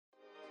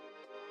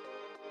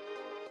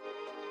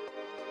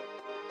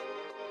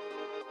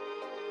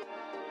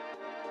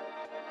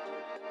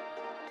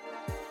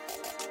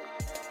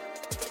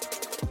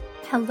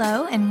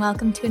Hello, and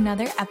welcome to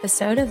another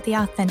episode of the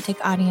Authentic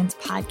Audience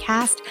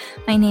Podcast.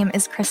 My name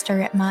is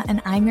Krista Ritma,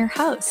 and I'm your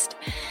host.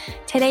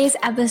 Today's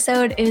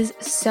episode is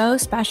so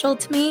special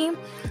to me.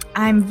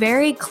 I'm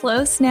very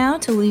close now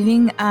to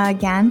leaving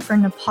again for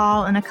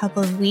Nepal in a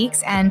couple of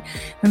weeks, and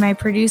when my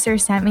producer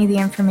sent me the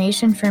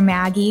information for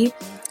Maggie,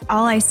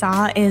 all I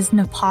saw is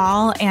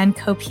Nepal and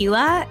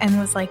Kopila and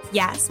was like,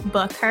 yes,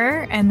 book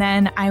her. And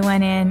then I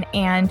went in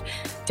and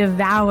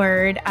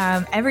devoured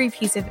every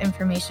piece of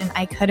information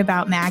I could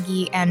about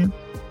Maggie. And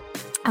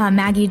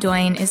Maggie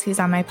Doyne is who's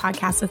on my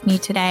podcast with me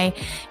today.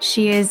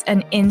 She is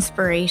an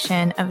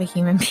inspiration of a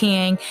human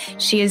being.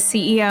 She is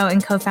CEO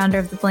and co-founder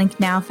of the Blink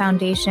Now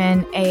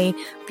Foundation, a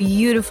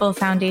beautiful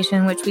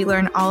foundation which we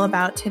learn all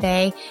about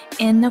today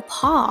in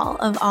Nepal,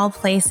 of all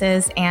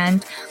places.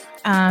 And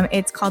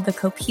it's called the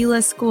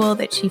Kopila School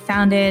that she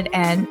founded,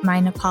 and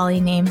my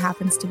Nepali name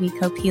happens to be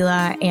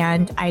Kopila,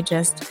 and I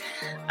just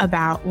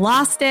about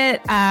lost it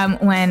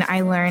when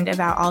I learned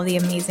about all the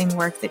amazing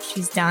work that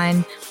she's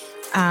done.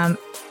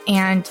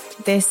 And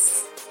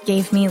this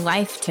gave me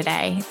life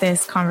today.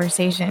 This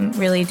conversation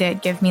really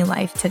did give me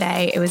life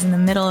today. It was in the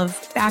middle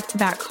of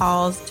back-to-back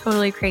calls,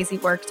 totally crazy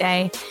work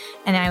day,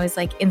 and I was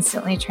like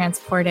instantly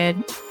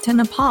transported to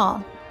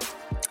Nepal.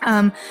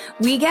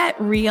 We get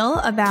real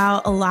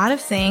about a lot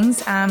of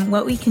things,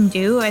 what we can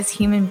do as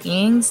human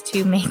beings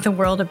to make the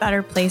world a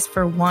better place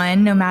for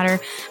one. No matter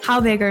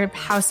how big or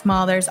how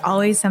small, there's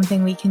always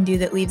something we can do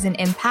that leaves an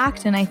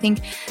impact. And I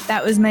think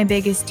that was my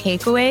biggest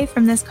takeaway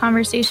from this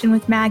conversation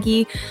with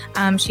Maggie.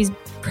 She's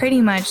pretty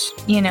much,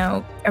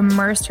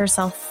 immersed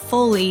herself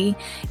fully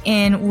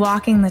in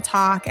walking the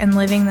talk and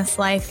living this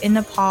life in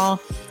Nepal,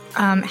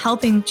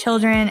 helping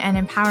children and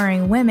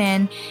empowering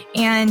women.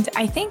 And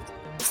I think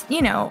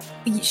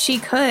she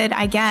could,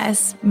 I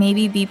guess,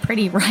 maybe be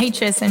pretty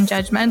righteous and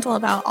judgmental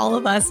about all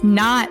of us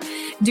not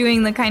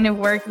doing the kind of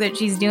work that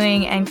she's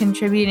doing and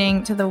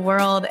contributing to the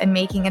world and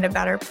making it a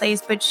better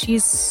place. But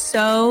she's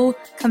so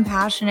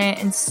compassionate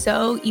and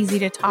so easy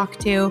to talk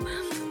to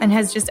and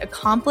has just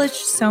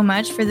accomplished so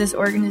much for this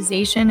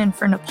organization and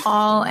for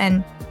Nepal.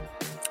 And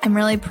I'm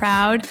really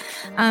proud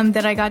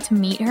that I got to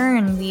meet her,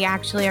 and we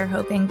actually are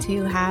hoping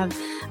to have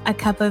a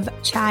cup of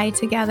chai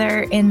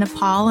together in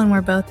Nepal when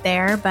we're both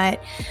there.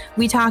 But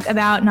we talk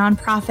about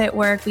nonprofit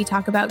work, we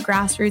talk about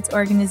grassroots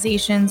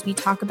organizations, we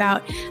talk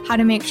about how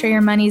to make sure your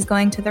money is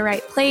going to the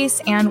right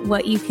place and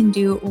what you can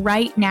do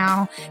right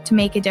now to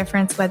make a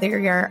difference, whether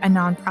you're a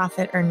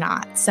nonprofit or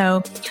not.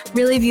 So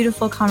really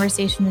beautiful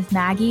conversation with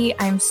Maggie.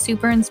 I'm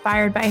super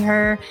inspired by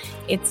her.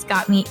 It's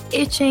got me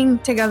itching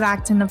to go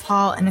back to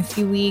Nepal in a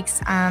few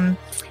weeks.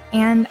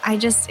 And I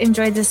just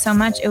enjoyed this so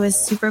much. It was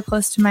super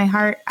close to my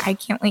heart. I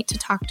can't wait to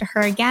talk to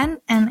her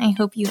again, and I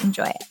hope you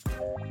enjoy it.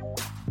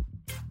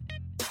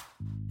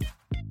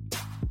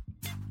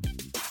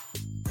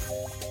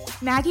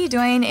 Maggie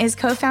Doyne is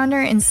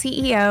co-founder and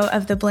CEO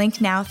of the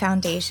Blink Now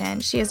Foundation.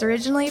 She is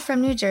originally from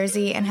New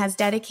Jersey and has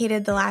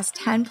dedicated the last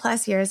 10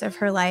 plus years of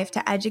her life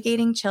to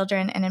educating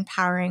children and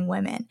empowering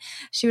women.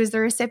 She was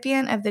the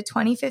recipient of the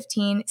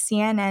 2015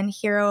 CNN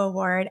Hero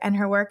Award, and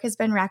her work has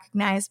been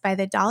recognized by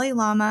the Dalai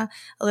Lama,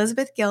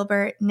 Elizabeth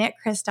Gilbert, Nick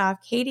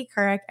Kristof, Katie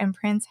Couric, and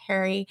Prince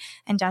Harry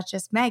and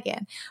Duchess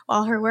Meghan.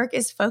 While her work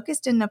is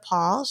focused in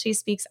Nepal, she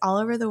speaks all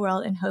over the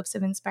world in hopes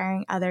of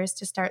inspiring others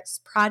to start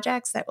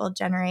projects that will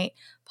generate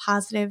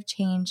positive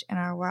change in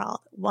our world.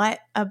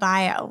 What a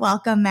bio.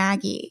 Welcome,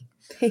 Maggie.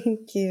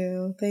 Thank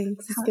you.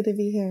 Thanks. It's good to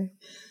be here.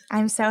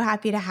 I'm so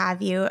happy to have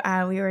you.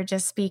 We were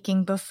just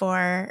speaking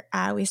before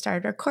we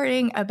started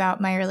recording about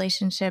my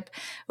relationship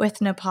with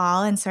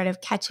Nepal and sort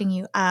of catching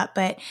you up.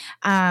 But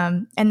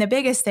and the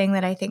biggest thing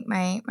that I think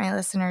my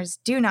listeners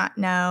do not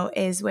know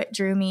is what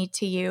drew me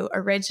to you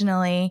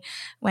originally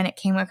when it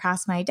came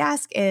across my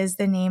desk is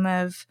the name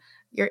of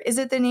is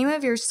it the name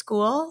of your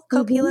school,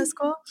 Kopila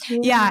School?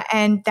 Mm-hmm. Yeah.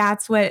 And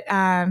that's what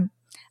I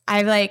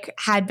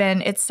had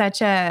been, it's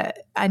such a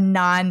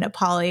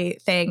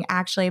non-Nepali thing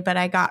actually, but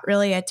I got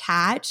really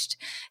attached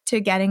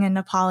to getting a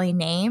Nepali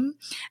name.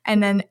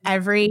 And then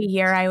every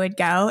year I would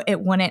go,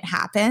 it wouldn't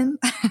happen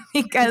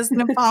because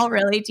Nepal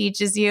really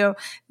teaches you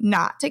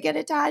not to get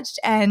attached.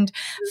 And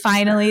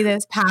finally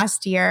this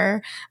past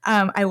year,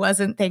 I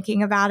wasn't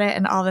thinking about it.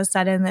 And all of a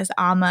sudden this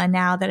Amma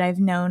now that I've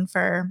known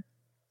for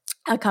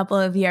a couple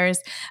of years,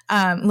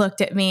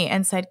 looked at me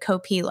and said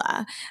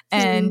Kopila,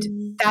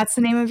 and that's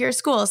the name of your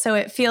school. So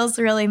it feels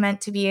really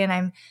meant to be, and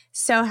I'm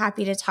so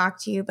happy to talk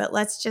to you. But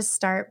let's just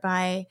start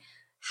by,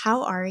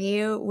 how are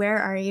you? Where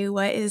are you?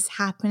 What is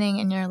happening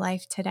in your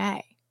life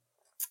today?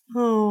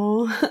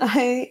 Oh,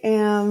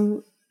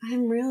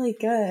 I'm really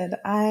good.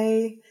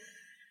 I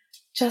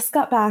just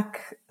got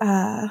back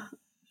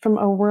from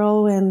a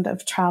whirlwind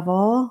of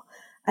travel.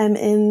 I'm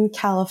in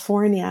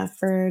California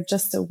for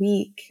just a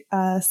week,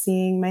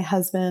 seeing my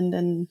husband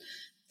and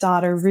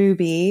daughter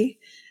Ruby,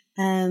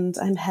 and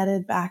I'm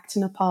headed back to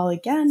Nepal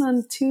again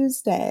on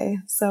Tuesday.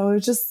 So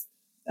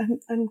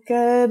I'm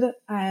good.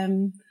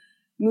 I'm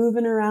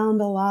moving around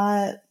a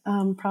lot,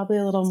 probably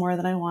a little more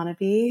than I want to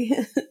be,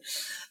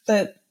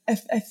 but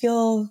I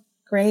feel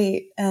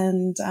great.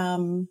 And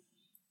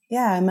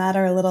I'm at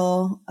our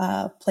little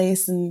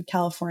place in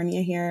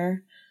California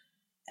here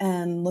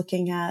and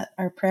looking at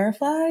our prayer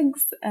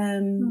flags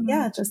and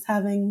just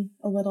having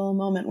a little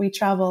moment. We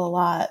travel a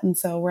lot. And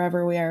so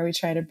wherever we are, we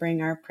try to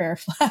bring our prayer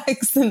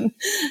flags and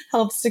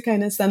helps to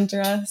kind of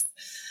center us.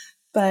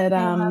 But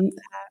I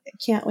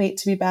can't wait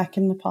to be back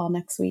in Nepal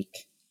next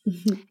week.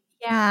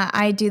 Yeah,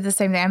 I do the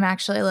same thing. I'm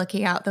actually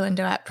looking out the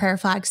window at prayer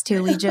flags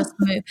too.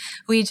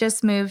 We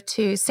just moved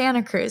to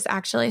Santa Cruz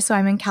actually. So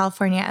I'm in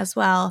California as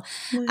well.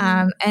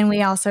 And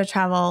we also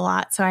travel a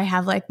lot. So I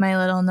have like my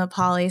little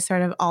Nepali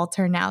sort of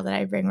altar now that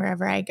I bring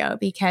wherever I go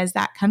because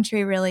that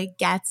country really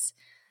gets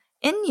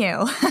in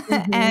you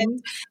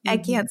and I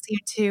can't seem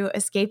to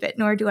escape it,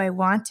 nor do I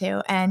want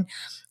to. And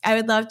I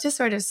would love to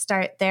sort of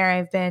start there.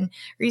 I've been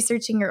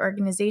researching your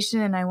organization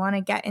and I want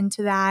to get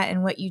into that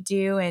and what you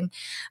do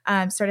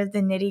and sort of the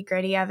nitty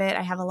gritty of it.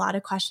 I have a lot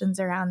of questions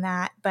around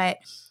that. But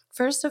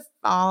first of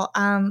all,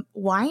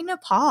 why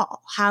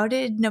Nepal? How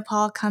did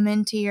Nepal come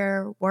into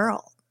your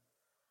world?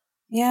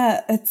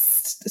 Yeah,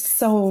 it's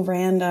so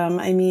random.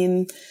 I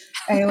mean,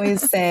 I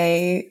always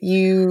say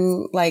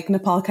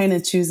Nepal kind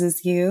of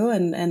chooses you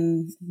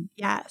and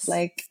yes,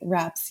 like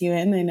wraps you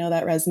in. I know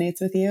that resonates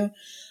with you,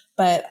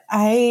 but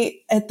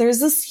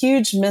there's this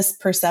huge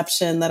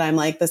misperception that I'm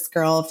like this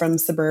girl from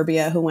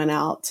suburbia who went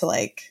out to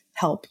like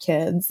help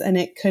kids, and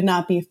it could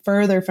not be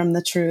further from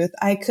the truth.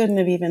 I couldn't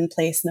have even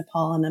placed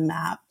Nepal on a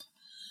map,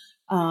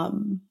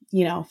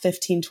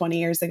 15, 20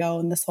 years ago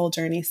when this whole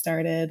journey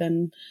started.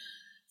 And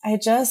I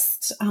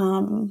just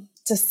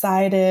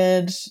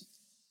decided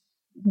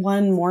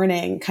one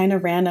morning, kind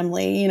of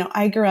randomly,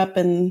 I grew up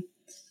in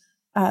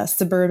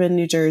suburban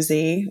New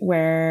Jersey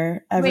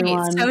where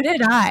everyone... Wait, so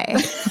did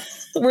I.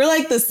 We're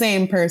like the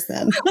same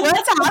person.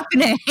 What's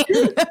happening?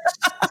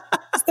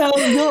 So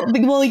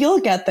you'll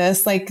get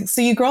this. Like,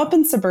 so you grow up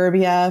in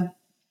suburbia,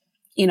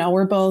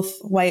 we're both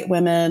white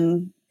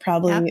women,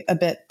 probably a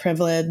bit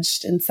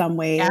privileged in some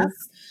ways.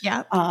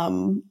 Yeah.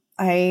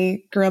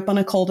 I grew up on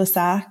a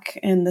cul-de-sac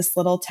in this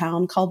little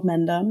town called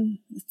Mendham.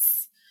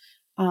 It's,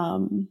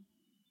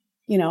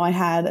 I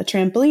had a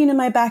trampoline in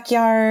my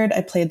backyard.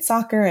 I played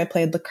soccer. I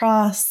played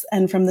lacrosse.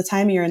 And from the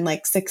time you're in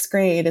like sixth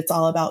grade, it's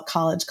all about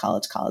college.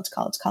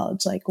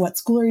 Like, what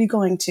school are you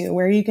going to?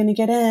 Where are you going to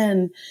get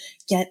in?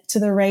 Get to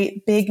the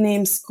right big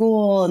name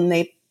school. And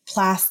they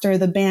plaster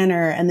the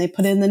banner and they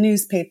put it in the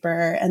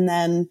newspaper. And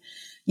then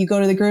you go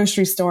to the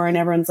grocery store and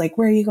everyone's like,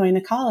 where are you going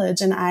to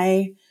college? And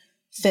I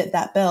fit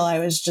that bill. I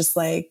was just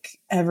like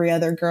every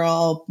other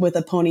girl with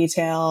a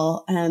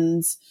ponytail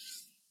and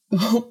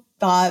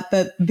thought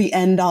that the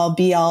end all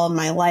be all of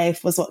my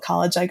life was what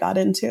college I got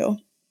into.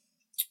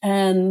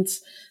 And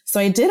so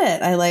I did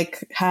it. I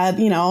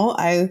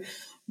I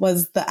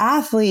was the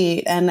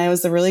athlete and I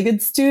was a really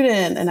good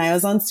student and I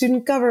was on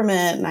student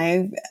government and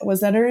I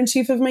was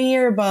editor-in-chief of my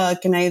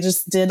yearbook and I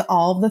just did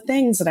all the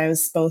things that I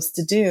was supposed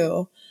to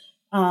do.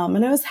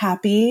 And I was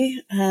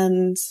happy,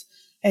 and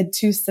I had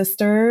two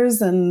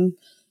sisters and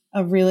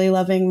a really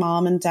loving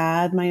mom and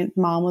dad. My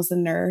mom was a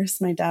nurse.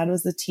 My dad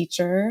was a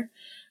teacher.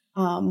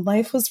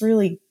 Life was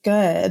really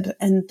good.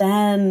 And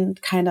then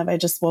I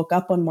just woke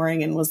up one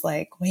morning and was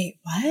like, wait,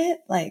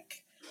 what?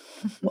 Like,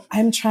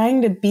 I'm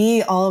trying to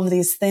be all of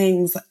these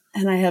things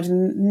and I have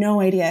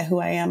no idea who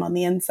I am on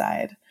the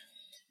inside.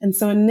 And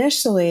so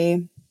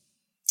initially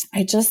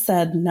I just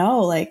said,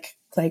 no, like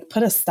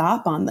put a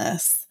stop on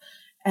this.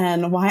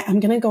 And why I'm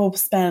going to go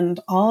spend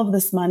all of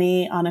this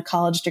money on a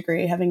college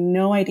degree, having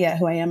no idea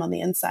who I am on the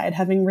inside,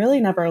 having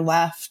really never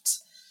left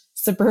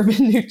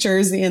suburban New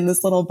Jersey in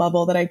this little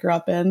bubble that I grew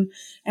up in.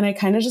 And I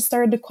kind of just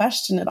started to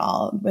question it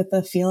all with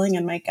the feeling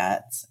in my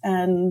gut.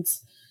 And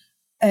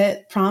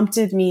it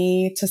prompted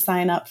me to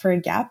sign up for a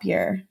gap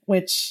year,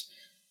 which,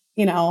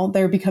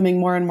 they're becoming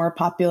more and more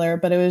popular,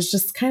 but it was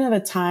just kind of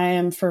a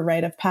time for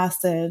rite of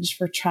passage,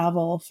 for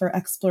travel, for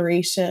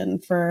exploration,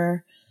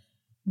 for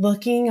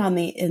looking on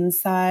the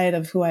inside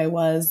of who I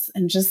was.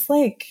 And just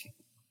like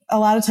a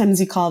lot of times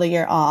you call it a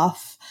year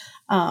off.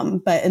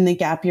 But in the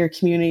gap year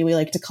community, we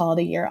like to call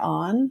it a year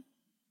on,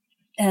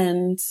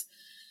 and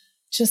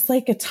just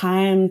like a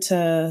time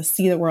to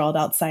see the world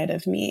outside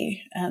of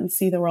me and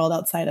see the world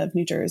outside of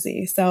New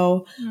Jersey.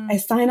 So I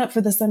signed up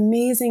for this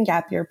amazing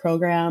gap year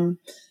program.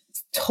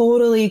 It's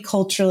totally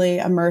culturally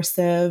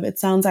immersive. It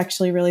sounds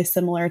actually really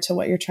similar to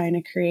what you're trying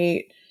to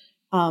create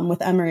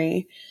with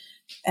Emory.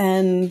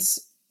 And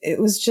it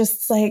was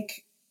just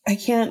like, I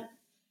can't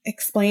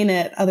explain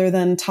it other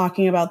than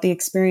talking about the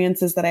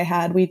experiences that I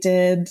had. We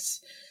did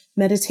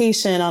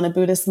meditation on a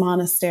Buddhist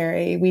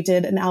monastery. We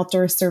did an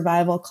outdoor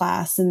survival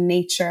class in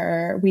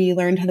nature. We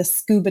learned how to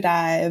scuba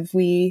dive.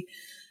 We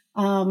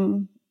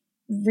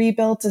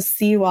rebuilt a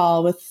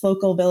seawall with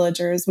local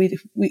villagers,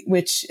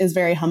 which is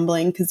very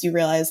humbling because you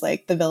realize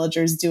like the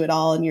villagers do it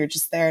all and you're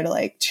just there to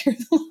like cheer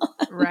them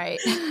on. Right.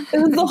 It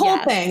was the whole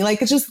thing,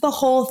 like it's just the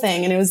whole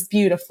thing. And it was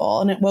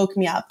beautiful and it woke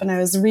me up, and I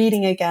was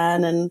reading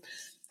again. And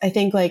I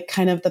think like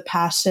kind of the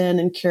passion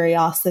and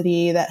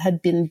curiosity that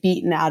had been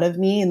beaten out of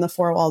me in the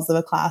four walls of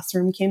a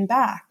classroom came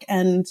back.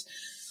 And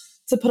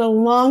to put a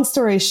long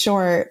story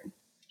short,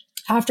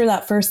 after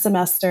that first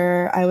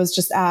semester, I was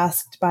just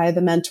asked by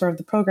the mentor of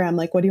the program,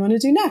 like, what do you want to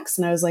do next?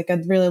 And I was like,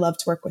 I'd really love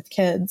to work with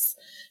kids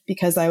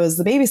because I was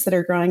the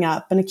babysitter growing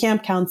up and a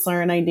camp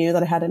counselor, and I knew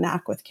that I had a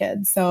knack with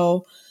kids.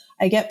 So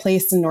I get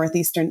placed in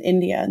northeastern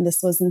India, and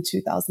this was in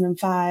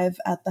 2005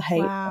 at the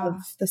height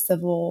of the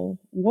Civil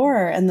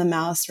War and the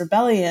Maoist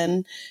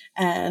rebellion.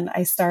 And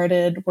I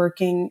started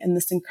working in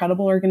this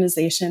incredible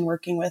organization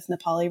working with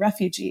Nepali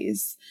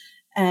refugees.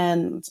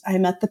 And I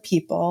met the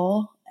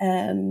people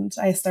and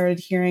I started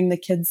hearing the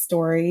kids'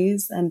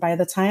 stories. And by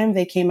the time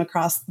they came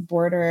across the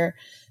border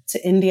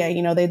to India,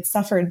 you know, they'd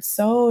suffered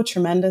so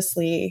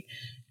tremendously.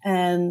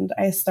 And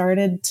I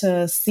started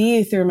to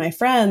see through my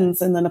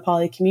friends in the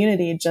Nepali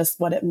community just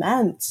what it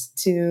meant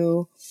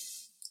to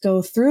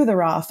go through the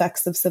raw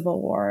effects of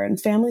civil war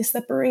and family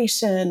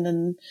separation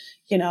and,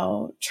 you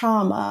know,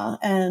 trauma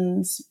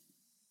and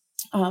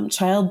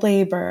child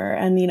labor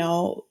and, you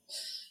know,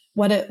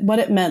 what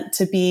it meant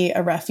to be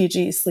a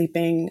refugee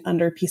sleeping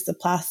under a piece of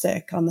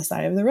plastic on the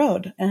side of the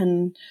road.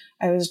 And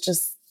I was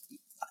just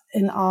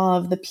in awe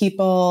of the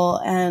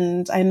people.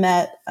 And I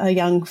met a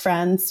young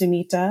friend,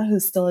 Sunita,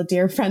 who's still a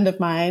dear friend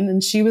of mine.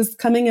 And she was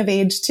coming of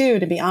age too,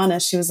 to be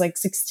honest. She was like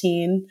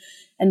 16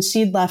 and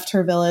she'd left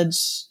her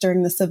village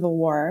during the Civil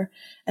War.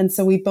 And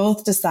so we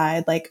both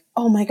decide like,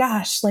 oh my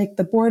gosh, like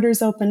the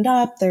borders opened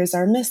up. There's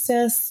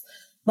armistice.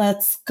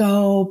 Let's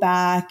go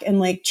back and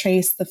like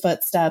trace the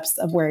footsteps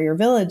of where your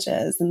village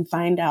is and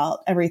find out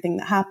everything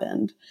that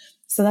happened.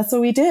 So that's what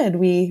we did.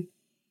 We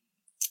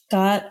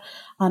got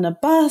on a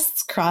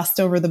bus, crossed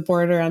over the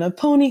border on a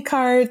pony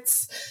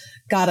cart,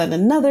 got on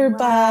another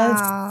bus.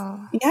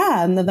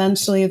 Yeah. And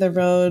eventually the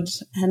road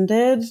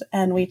ended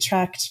and we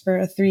trekked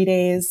for 3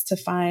 days to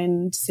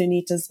find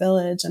Sunita's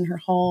village and her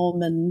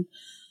home. And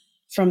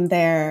from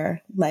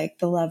there, like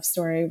the love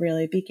story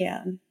really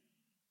began.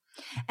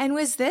 And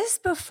was this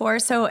before?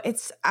 So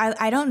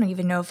I don't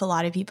even know if a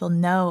lot of people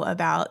know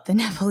about the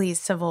Nepalese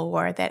Civil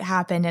War that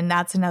happened, and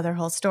that's another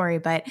whole story.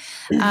 But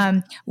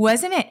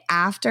wasn't it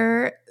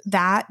after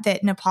that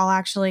Nepal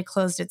actually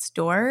closed its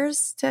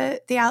doors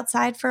to the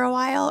outside for a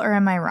while? Or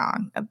am I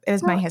wrong?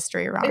 Is my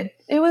history wrong?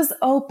 It was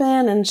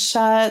open and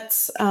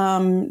shut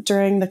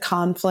during the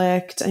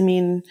conflict. I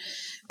mean,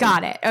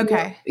 got it.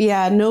 Okay.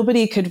 Yeah,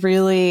 nobody could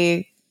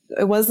really.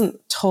 It wasn't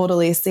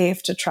totally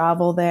safe to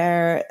travel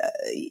there.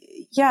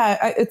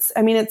 Yeah, it's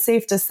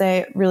safe to say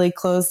it really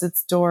closed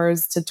its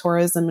doors to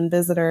tourism and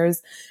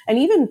visitors. And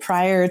even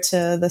prior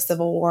to the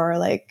Civil War,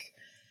 like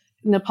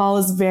Nepal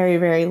was very,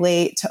 very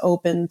late to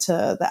open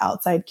to the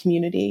outside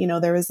community. You know,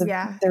 there was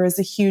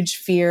a huge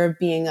fear of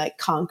being like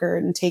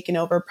conquered and taken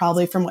over,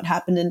 probably from what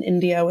happened in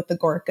India with the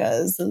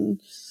Gorkhas. And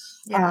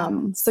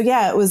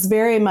it was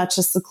very much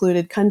a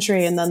secluded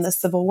country. And then the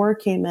Civil War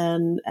came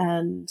in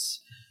and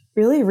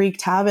really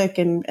wreaked havoc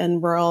in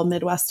rural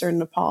Midwestern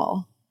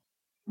Nepal.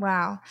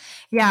 Wow.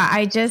 Yeah.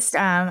 I just,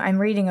 I'm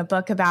reading a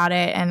book about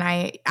it, and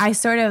I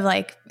sort of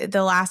like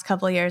the last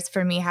couple of years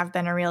for me have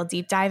been a real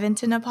deep dive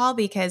into Nepal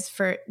because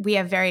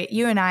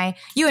you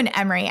and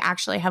Emery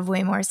actually have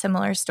way more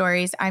similar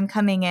stories. I'm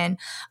coming in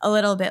a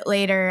little bit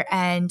later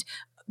and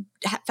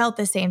felt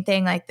the same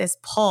thing, like this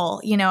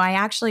pull. You know, I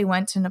actually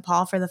went to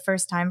Nepal for the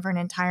first time for an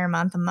entire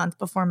month, a month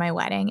before my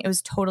wedding. It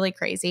was totally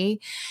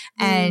crazy.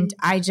 And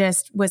I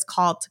just was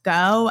called to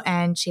go,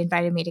 and she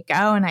invited me to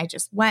go, and I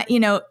just went. You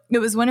know, it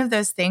was one of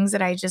those things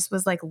that I just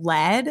was like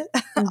led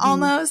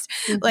almost.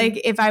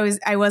 Like if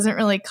I wasn't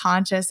really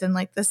conscious and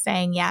like the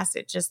saying yes,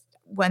 it just,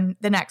 when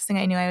the next thing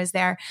I knew I was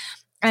there.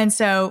 And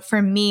so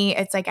for me,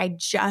 it's like I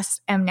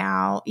just am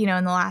now, you know,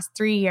 in the last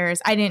 3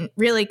 years,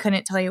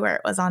 couldn't tell you where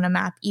it was on a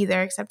map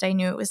either, except I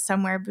knew it was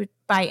somewhere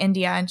by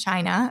India and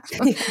China.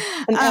 And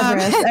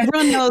Everest.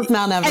 Everyone knows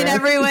Mount Everest. And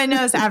everyone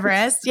knows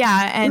Everest.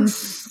 Yeah. And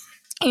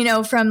you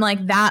know, from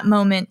like that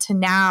moment to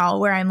now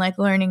where I'm like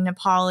learning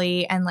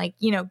Nepali and like,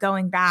 you know,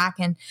 going back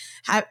and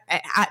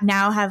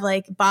now have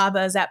like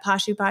Babas at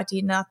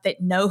Pashupatinath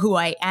that know who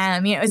I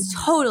am. You know, it's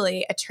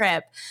totally a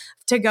trip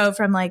to go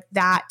from like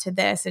that to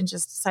this in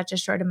just such a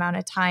short amount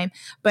of time.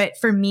 But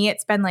for me,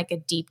 it's been like a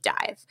deep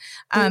dive.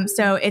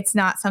 So it's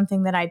not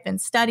something that I'd been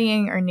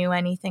studying or knew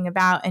anything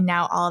about. And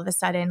now all of a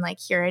sudden, like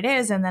here it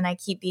is. And then I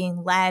keep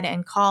being led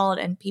and called,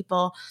 and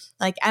people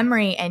like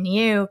Emery and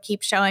you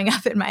keep showing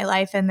up in my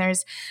life. And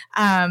there's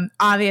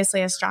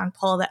obviously a strong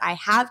pull that I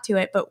have to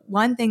it. But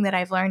one thing that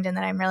I've learned and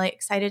that I'm really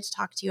excited to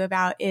talk to you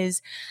about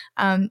is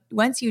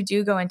once you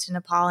do go into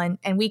Nepal,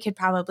 and we could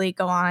probably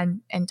go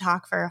on and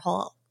talk for a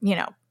whole, you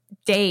know,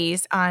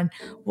 days on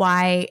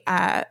why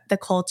the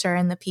culture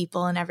and the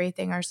people and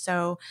everything are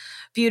so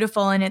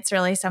beautiful. And it's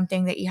really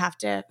something that you have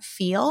to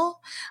feel.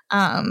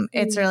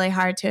 It's really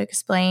hard to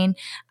explain.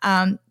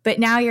 But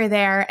now you're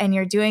there and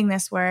you're doing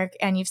this work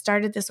and you've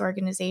started this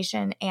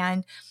organization.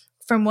 And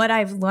from what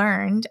I've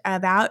learned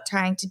about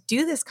trying to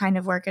do this kind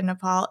of work in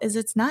Nepal is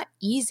it's not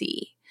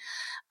easy.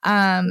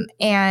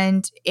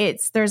 And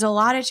there's a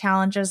lot of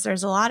challenges.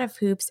 There's a lot of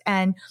hoops,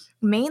 and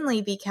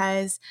mainly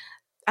because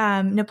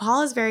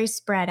Nepal is very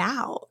spread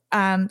out.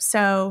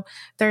 So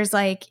there's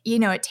like,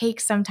 it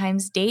takes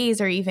sometimes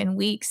days or even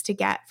weeks to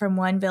get from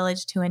one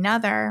village to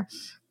another.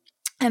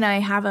 And I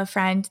have a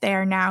friend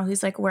there now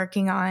who's like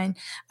working on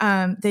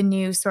the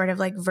new sort of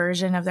like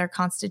version of their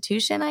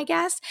constitution, I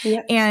guess.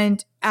 Yeah.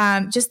 And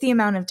just the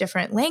amount of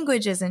different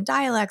languages and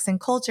dialects and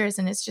cultures,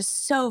 and it's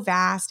just so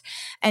vast.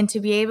 And to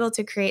be able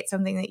to create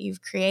something that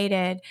you've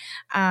created,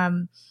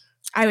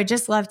 I would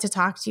just love to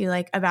talk to you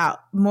like about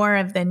more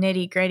of the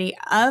nitty gritty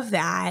of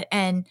that.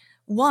 And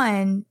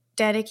one,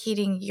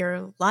 dedicating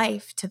your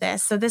life to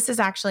this. So this is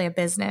actually a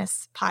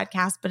business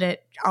podcast, but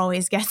it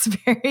always gets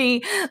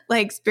very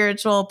like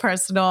spiritual,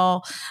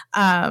 personal,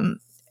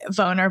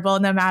 vulnerable,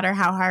 no matter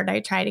how hard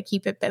I try to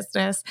keep it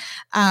business.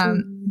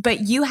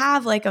 But you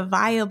have like a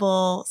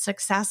viable,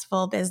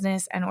 successful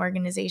business and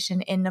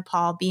organization in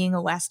Nepal, being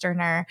a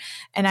Westerner.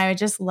 And I would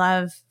just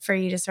love for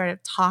you to sort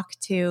of talk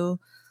to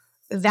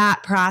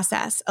that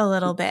process a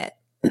little bit.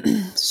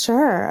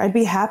 Sure. I'd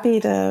be happy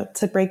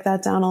to break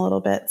that down a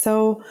little bit.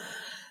 So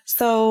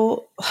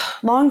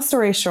long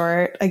story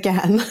short,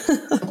 again,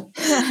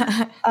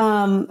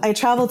 I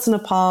traveled to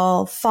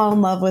Nepal, fall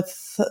in love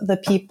with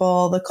the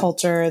people, the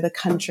culture, the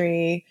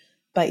country.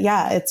 But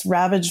yeah, it's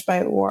ravaged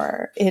by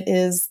war. It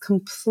is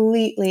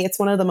it's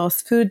one of the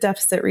most food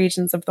deficit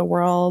regions of the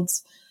world.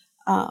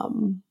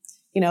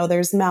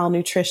 There's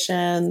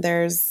malnutrition,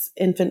 there's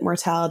infant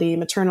mortality,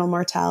 maternal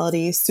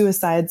mortality,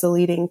 suicide's a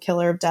leading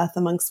killer of death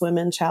amongst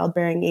women,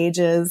 childbearing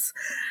ages.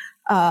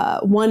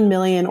 1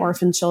 million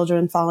orphan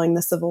children following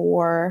the Civil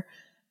War.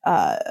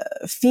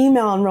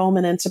 Female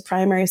enrollment into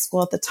primary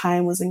school at the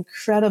time was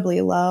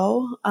incredibly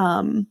low.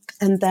 And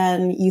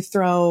then you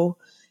throw,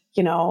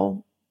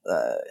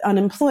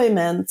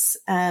 unemployment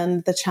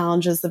and the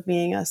challenges of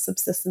being a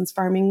subsistence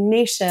farming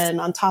nation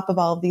on top of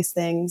all of these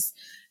things.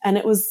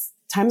 And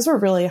times were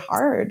really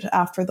hard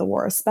after the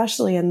war,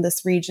 especially in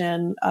this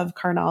region of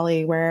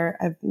Karnali where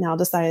I've now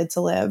decided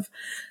to live.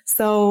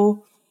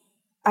 So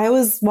I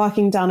was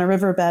walking down a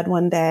riverbed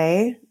one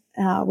day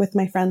with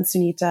my friend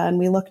Sunita, and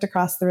we looked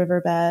across the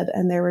riverbed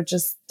and there were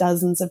just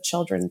dozens of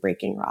children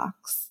breaking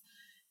rocks.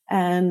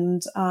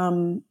 And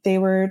they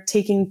were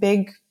taking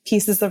big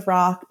pieces of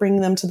rock,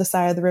 bringing them to the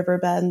side of the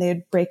riverbed, and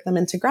they'd break them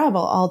into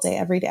gravel all day,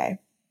 every day.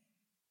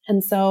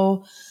 And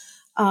so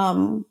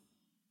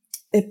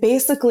it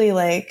basically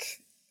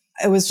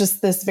it was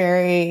just this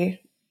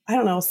very,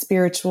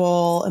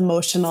 spiritual,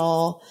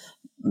 emotional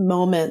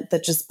moment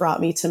that just brought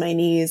me to my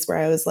knees, where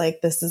I was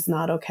like, this is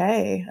not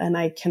okay. And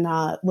I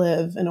cannot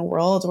live in a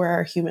world where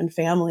our human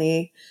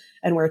family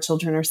and where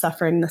children are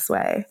suffering this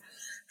way.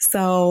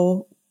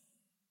 So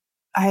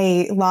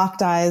I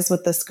locked eyes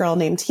with this girl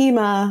named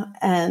Hema,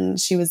 and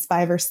she was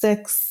 5 or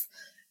 6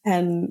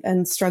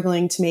 and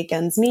struggling to make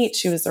ends meet.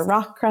 She was a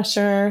rock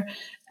crusher.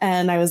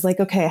 And I was like,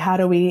 okay, how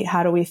do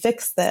we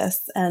fix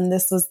this? And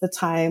this was the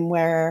time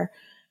where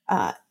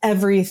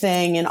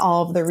everything and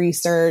all of the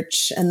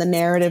research and the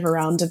narrative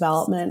around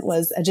development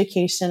was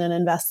education and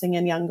investing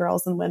in young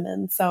girls and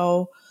women.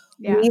 So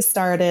we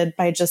started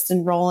by just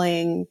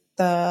enrolling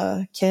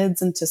the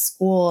kids into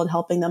school and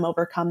helping them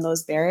overcome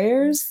those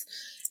barriers.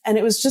 And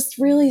it was just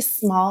really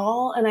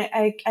small. And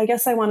I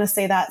guess I want to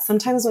say that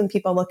sometimes when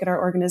people look at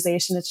our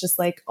organization, it's just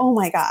like, oh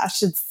my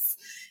gosh, it's,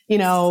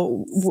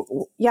 we're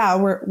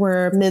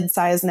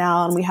mid-sized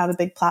now and we have a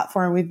big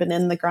platform. We've been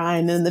in the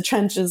grind and in the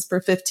trenches for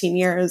 15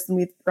 years and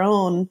we've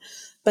grown,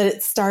 but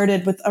it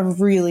started with a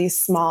really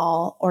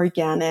small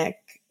organic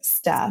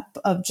step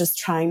of just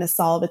trying to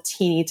solve a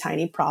teeny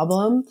tiny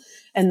problem.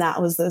 And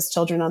that was those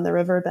children on the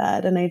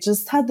riverbed. And I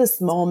just had this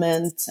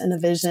moment and a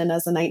vision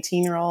as a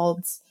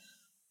 19-year-old,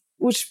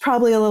 which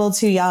probably a little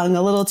too young,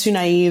 a little too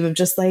naive, of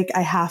just like,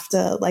 I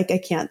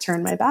can't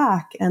turn my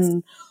back.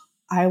 And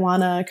I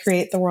want to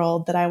create the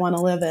world that I want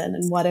to live in.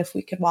 And what if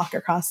we could walk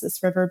across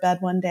this riverbed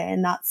one day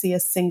and not see a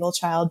single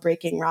child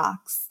breaking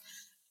rocks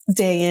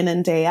day in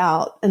and day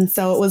out? And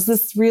so it was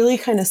this really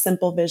kind of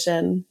simple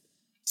vision.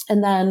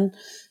 And then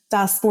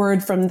fast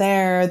forward from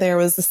there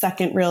was the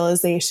second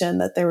realization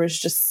that there was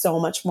just so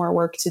much more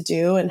work to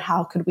do. And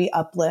how could we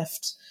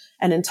uplift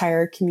an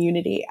entire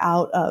community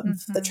out of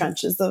the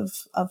trenches of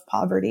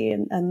poverty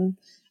and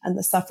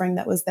the suffering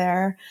that was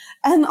there,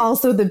 and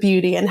also the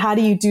beauty. And how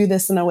do you do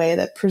this in a way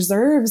that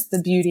preserves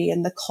the beauty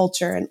and the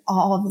culture and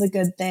all of the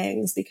good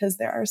things? Because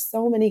there are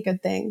so many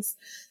good things.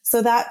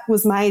 So that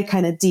was my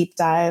kind of deep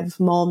dive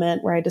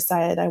moment where I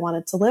decided I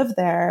wanted to live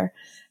there.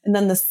 And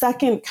then the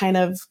second kind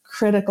of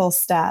critical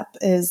step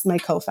is my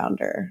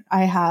co-founder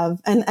I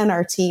have, and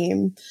our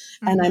team.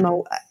 And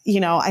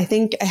I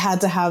think I had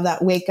to have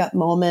that wake up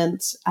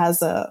moment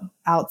as a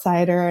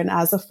outsider and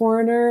as a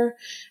foreigner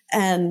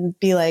and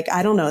be like,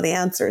 I don't know the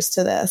answers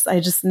to this. I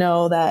just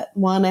know that,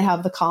 one, I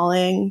have the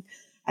calling,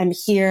 I'm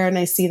here and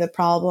I see the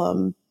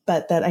problem,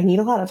 but that I need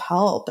a lot of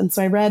help. And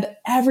so I read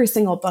every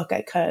single book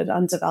I could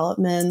on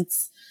development,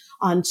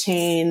 on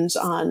change,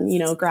 on,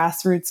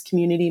 grassroots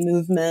community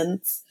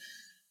movements.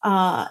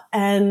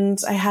 And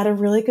I had a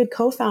really good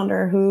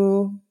co-founder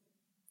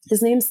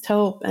his name's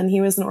Taupe, and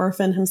he was an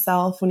orphan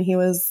himself when he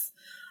was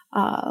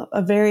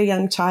a very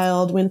young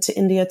child, went to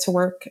India to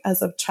work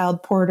as a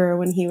child porter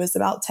when he was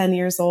about 10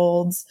 years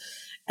old.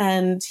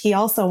 And he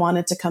also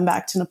wanted to come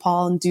back to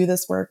Nepal and do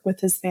this work with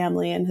his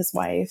family and his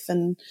wife.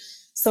 And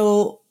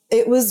so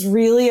it was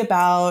really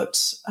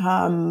about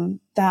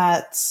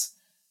that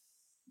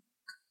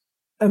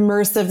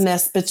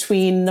immersiveness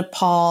between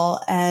Nepal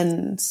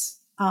and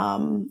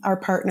our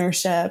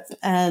partnership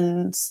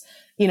and,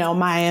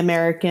 my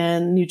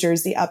American New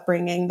Jersey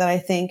upbringing that I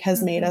think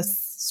has made us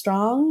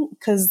strong,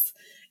 because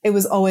it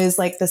was always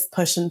like this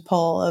push and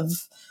pull of,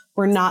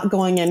 we're not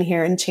going in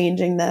here and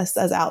changing this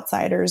as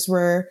outsiders.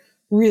 We're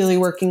really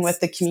working with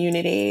the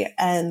community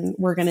and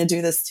we're going to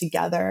do this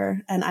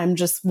together. And I'm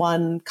just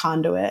one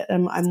conduit.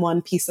 I'm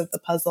one piece of the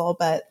puzzle,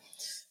 but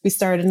we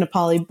started a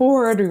Nepali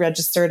board. We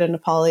registered a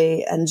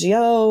Nepali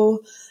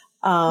NGO.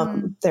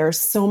 There are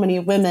so many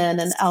women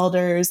and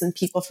elders and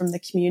people from the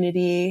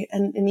community.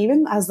 And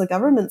even as the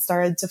government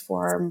started to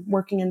form,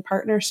 working in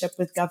partnership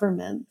with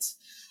government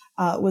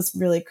was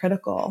really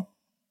critical.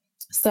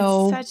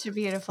 So it's such a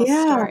beautiful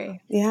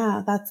story.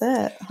 Yeah, that's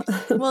it.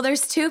 Well,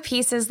 there's two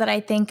pieces that I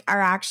think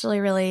are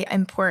actually really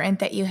important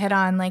that you hit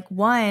on. Like,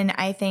 one,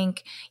 I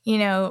think,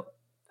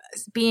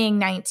 being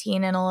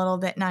 19 and a little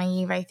bit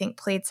naive, I think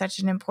played such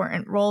an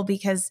important role,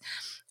 because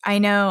I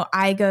know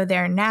I go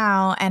there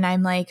now and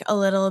I'm like a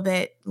little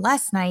bit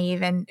less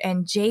naive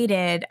and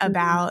jaded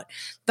about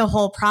the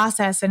whole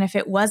process. And if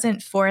it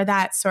wasn't for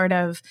that sort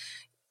of,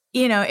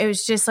 it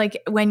was just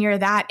like when you're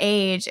that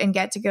age and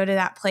get to go to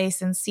that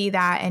place and see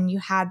that, and you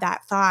had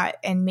that thought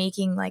and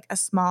making like a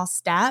small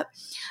step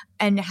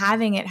and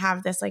having it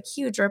have this like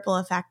huge ripple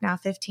effect now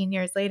 15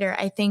 years later,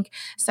 I think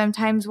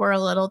sometimes we're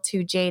a little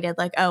too jaded,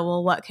 like, oh,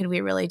 well, what could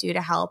we really do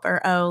to help? Or,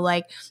 oh,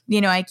 like,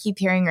 I keep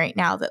hearing right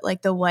now that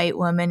like the white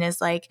woman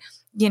is like,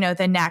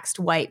 the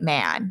next white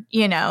man,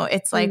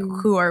 it's like,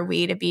 who are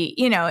we to be,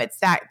 it's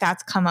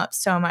that's come up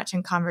so much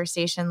in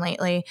conversation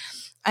lately.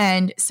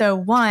 And so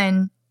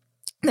one,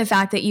 the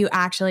fact that you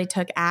actually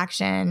took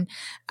action,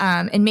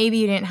 and maybe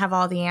you didn't have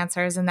all the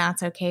answers, and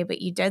that's okay,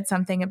 but you did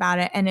something about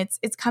it. And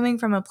it's coming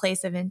from a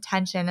place of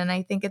intention. And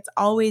I think it's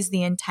always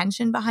the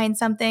intention behind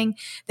something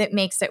that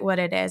makes it what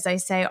it is. I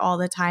say all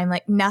the time,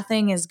 like,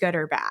 nothing is good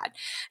or bad.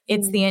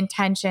 It's the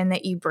intention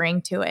that you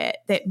bring to it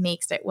that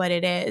makes it what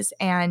it is.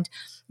 And,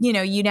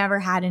 you never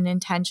had an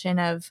intention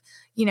of,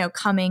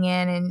 coming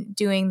in and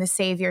doing the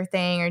savior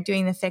thing or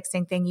doing the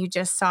fixing thing. You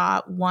just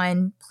saw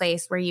one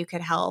place where you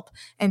could help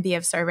and be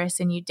of service,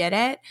 and you did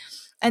it.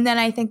 And then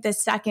I think the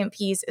second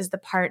piece is the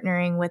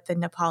partnering with the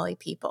Nepali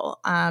people.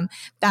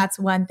 That's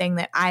one thing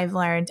that I've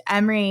learned.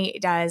 Emory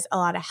does a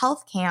lot of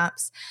health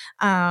camps,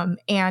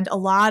 and a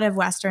lot of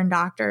Western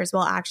doctors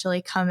will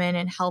actually come in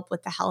and help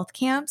with the health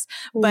camps.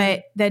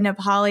 But the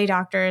Nepali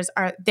doctors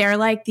they're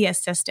like the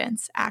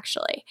assistants,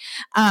 actually.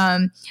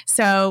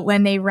 So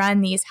when they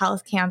run these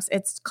health camps,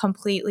 it's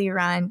completely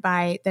run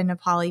by the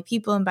Nepali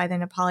people and by the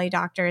Nepali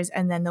doctors.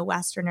 And then the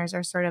Westerners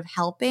are sort of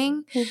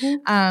helping.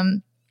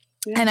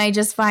 And I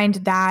just find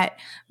that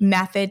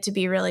method to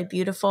be really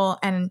beautiful.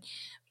 And,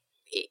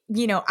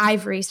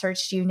 I've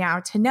researched you now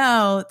to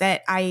know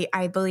that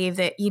I believe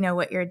that,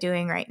 what you're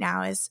doing right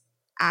now is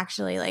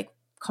actually like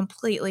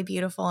completely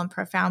beautiful and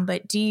profound.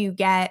 But do you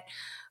get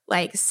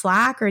like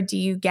slack, or do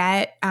you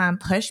get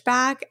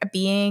pushback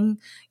being,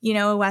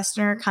 a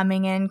Westerner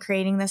coming in,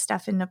 creating this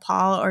stuff in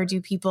Nepal, or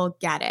do people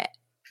get it?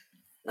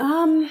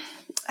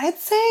 I'd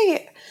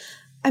say,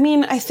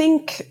 I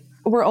think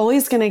we're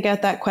always going to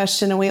get that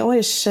question, and we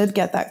always should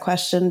get that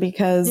question,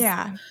 because,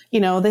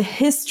 the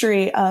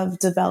history of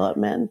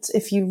development,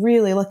 if you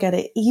really look at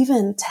it,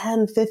 even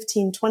 10,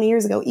 15, 20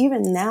 years ago,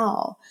 even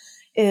now,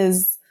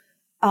 is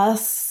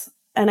us.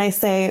 And I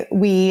say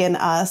we and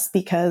us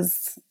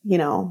because,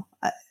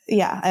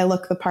 I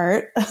look the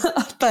part,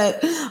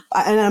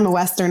 and I'm a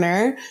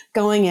Westerner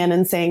going in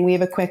and saying, we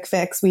have a quick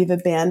fix, we have a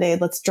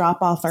Band-Aid, let's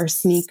drop off our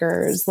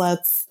sneakers.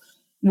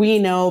 We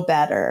know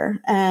better.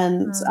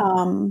 And,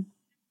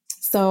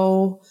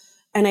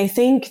 and I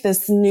think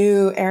this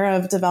new era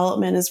of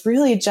development is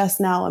really just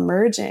now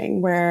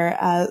emerging,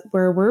 where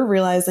we're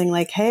realizing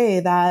like, hey,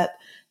 that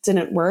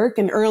didn't work.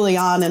 And early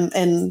on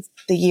in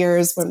the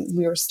years when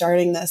we were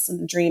starting this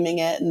and dreaming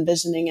it and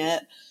visioning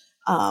it,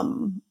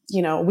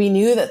 we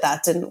knew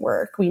that didn't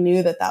work. We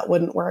knew that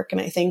wouldn't work.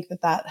 And I think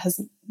that has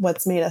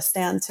what's made us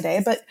stand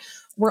today. But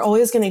we're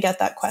always going to get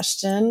that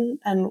question,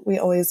 and we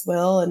always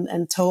will.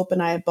 And Taupe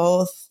and I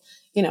both,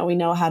 we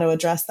know how to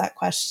address that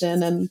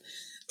question. And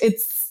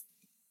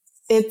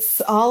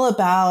it's all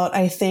about,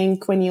 I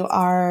think, when you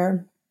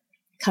are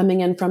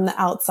coming in from the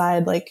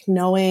outside, like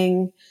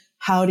knowing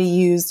how to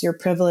use your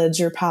privilege,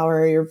 your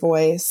power, your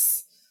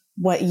voice,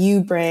 what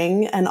you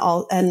bring, and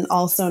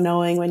also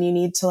knowing when you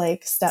need to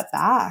like step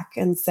back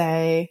and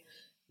say,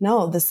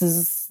 no, this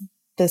is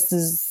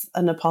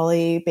a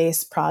Nepali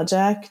based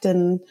project.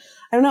 And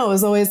I don't know, it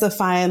was always a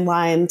fine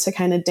line to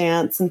kind of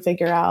dance and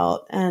figure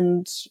out.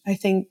 And I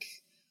think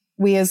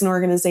we as an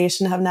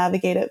organization have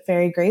navigated it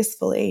very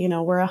gracefully.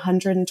 We're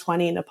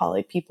 120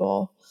 Nepali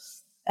people,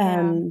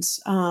 and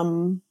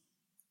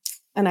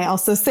And I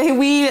also say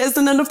we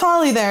isn't a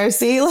Nepali there.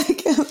 See,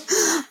 like,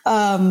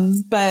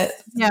 but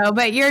no,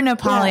 but you're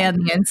Nepali on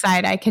the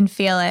inside. I can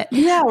feel it.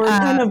 Yeah, we're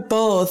kind of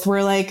both.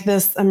 We're like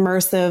this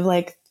immersive,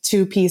 like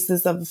two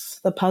pieces of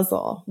the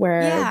puzzle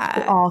where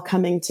we're all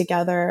coming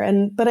together.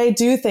 But I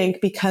do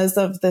think because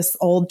of this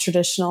old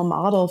traditional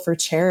model for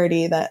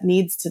charity that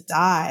needs to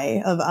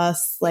die, of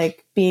us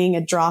like being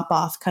a drop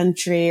off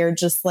country or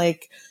just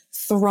like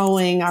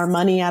throwing our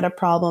money at a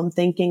problem,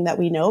 thinking that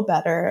we know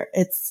better,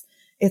 it's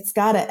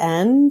got to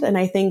end. And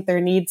I think there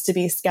needs to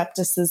be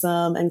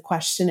skepticism and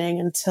questioning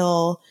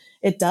until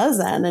it does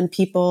end and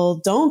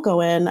people don't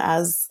go in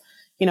as,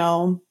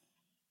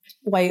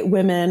 white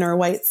women or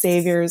white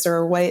saviors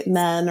or white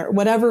men or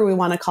whatever we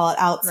want to call it,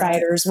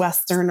 outsiders, right.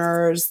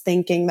 Westerners,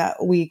 thinking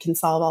that we can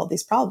solve all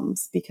these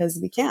problems, because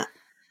we can't.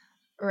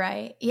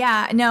 Right.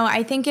 Yeah. No,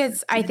 I think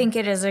it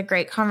is a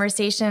great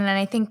conversation. And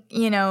I think,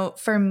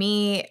 for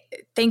me,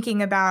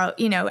 thinking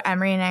about,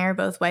 Emery and I are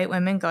both white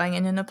women going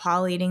into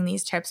Nepal leading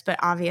these trips, but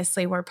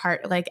obviously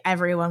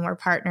everyone we're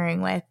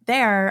partnering with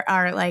there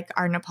are like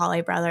our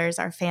Nepali brothers,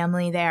 our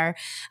family there,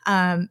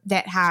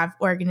 that have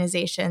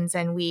organizations,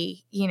 and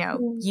we,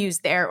 use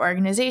their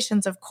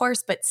organizations, of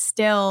course, but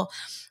still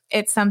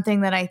it's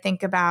something that I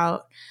think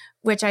about,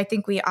 which I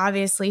think we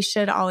obviously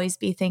should always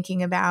be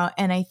thinking about.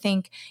 And I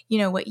think,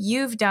 what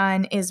you've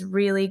done is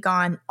really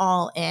gone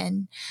all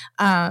in.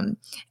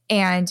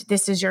 And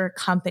this is your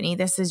company,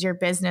 this is your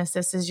business,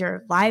 this is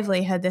your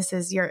livelihood, this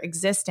is your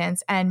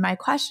existence. And my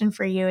question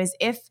for you is,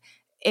 if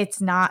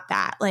it's not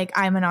that, like,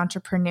 I'm an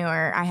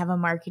entrepreneur, I have a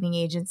marketing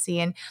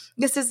agency, and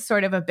this is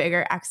sort of a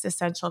bigger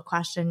existential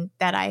question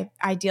that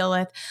I deal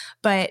with.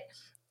 But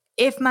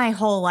if my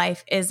whole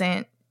life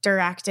isn't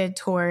directed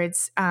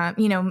towards,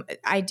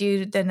 I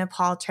do the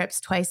Nepal trips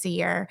twice a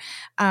year.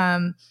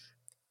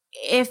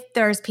 If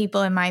there's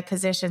people in my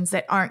positions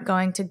that aren't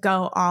going to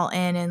go all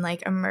in and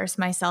like immerse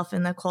myself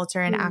in the culture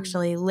and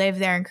actually live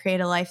there and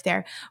create a life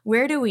there,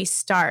 where do we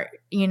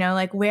start?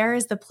 Like, where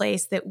is the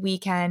place that we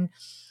can,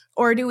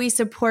 or do we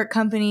support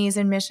companies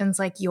and missions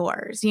like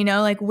yours?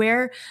 Like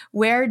where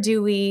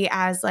do we,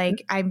 as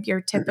like, I'm your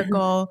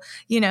typical,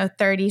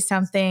 30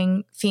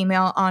 something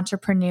female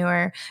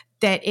entrepreneur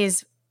that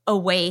is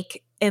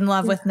awake, in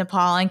love with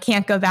Nepal, and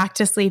can't go back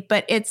to sleep.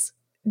 But it's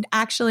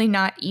actually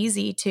not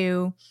easy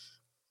to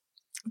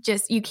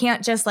you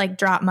can't just like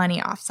drop money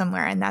off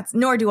somewhere, and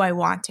nor do I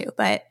want to.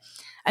 But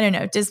I don't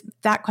know, does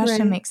that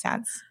question make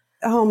sense?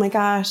 Oh my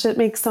gosh, it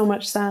makes so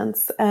much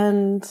sense.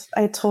 And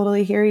I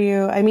totally hear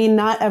you. I mean,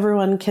 not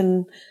everyone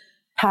can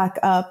pack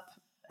up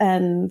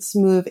and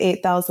move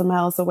 8,000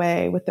 miles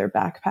away with their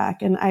backpack.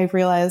 And I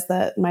realized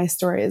that my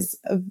story is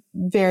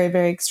very,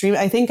 very extreme.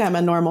 I think I'm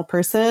a normal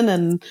person,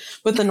 and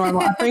with a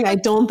normal upbringing, I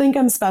don't think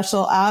I'm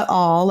special at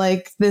all.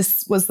 Like,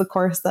 this was the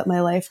course that my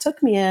life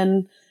took me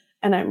in.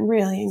 And I'm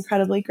really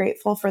incredibly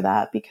grateful for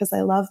that, because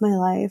I love my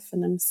life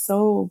and I'm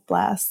so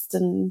blessed,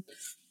 and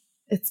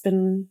it's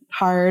been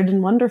hard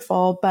and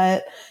wonderful.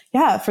 But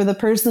yeah, for the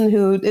person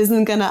who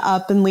isn't going to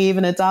up and leave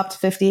and adopt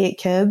 58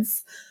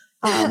 kids,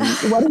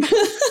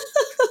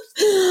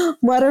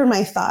 what are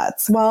my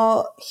thoughts?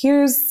 Well,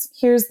 here's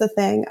the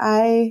thing.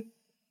 I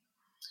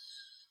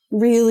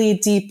really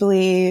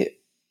deeply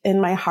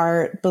in my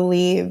heart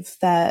believe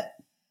that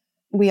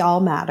we all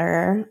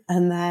matter,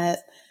 and that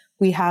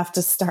we have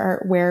to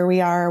start where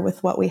we are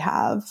with what we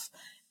have.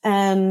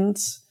 And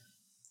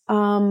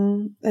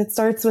it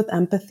starts with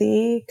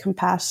empathy,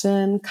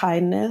 compassion,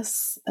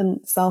 kindness,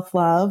 and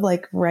self-love,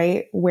 like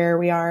right where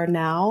we are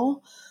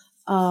now.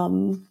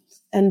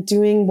 And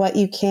doing what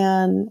you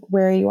can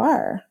where you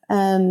are.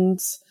 And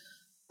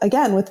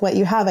again, with what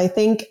you have, I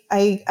think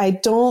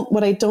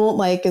what I don't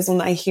like is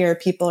when I hear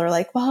people are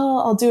like,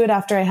 well, I'll do it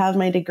after I have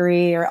my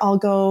degree, or I'll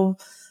go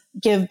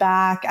give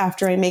back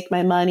after I make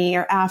my money,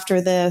 or after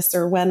this,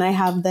 or when I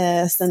have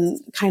this, and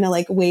kind of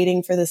like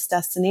waiting for this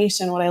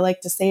destination. What I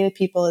like to say to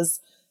people is,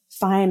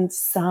 find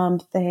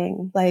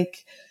something.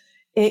 Like,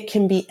 it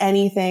can be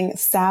anything.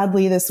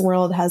 Sadly, this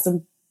world has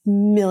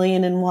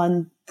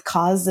 1,000,001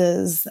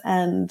 causes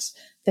and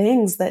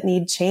things that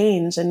need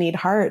change and need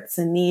hearts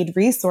and need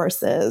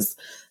resources.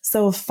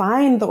 So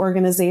find the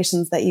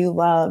organizations that you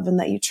love and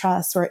that you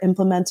trust, who are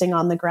implementing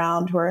on the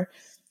ground, who are,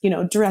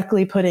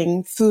 directly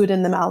putting food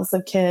in the mouths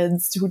of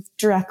kids, who are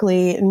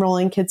directly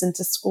enrolling kids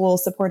into school,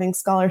 supporting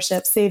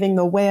scholarships, saving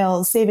the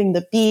whales, saving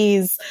the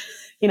bees,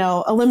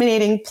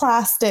 eliminating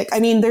plastic.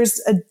 I mean,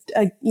 there's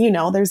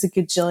there's a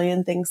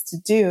gajillion things to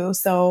do.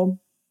 So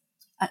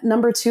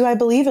number 2, I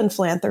believe in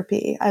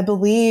philanthropy. I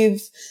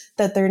believe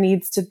that there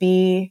needs to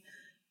be,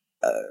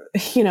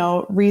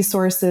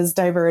 resources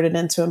diverted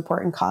into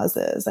important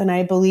causes. And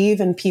I believe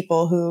in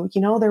people who,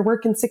 they're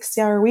working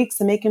 60-hour weeks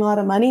and making a lot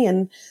of money,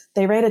 and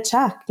they write a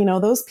check.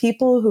 Those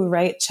people who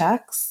write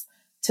checks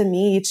to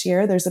me each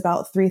year, there's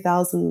about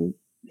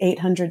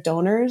 3,800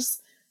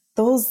 donors.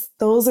 Those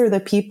are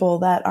the people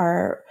that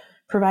are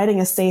providing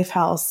a safe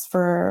house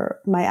for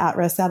my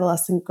at-risk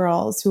adolescent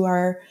girls, who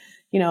are,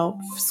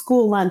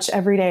 school lunch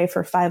every day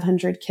for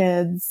 500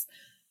 kids,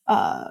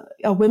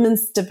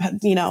 women's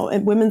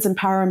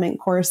empowerment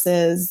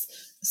courses,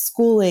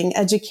 schooling,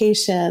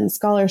 education,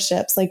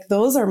 scholarships, like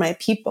those are my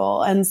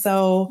people. And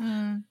so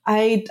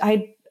I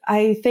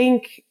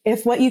think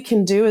if what you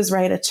can do is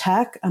write a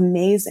check,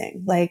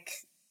 amazing.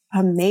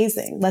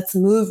 Let's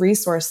move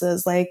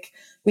resources. Like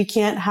we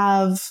can't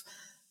have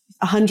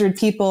 100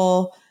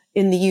 people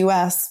in the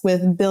US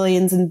with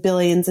billions and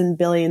billions and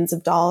billions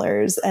of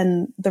dollars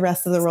and the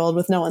rest of the world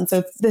with no one.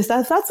 So if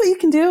that's what you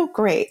can do,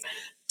 great.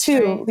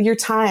 Two, your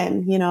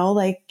time,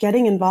 like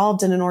getting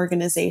involved in an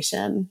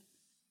organization.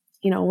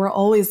 We're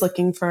always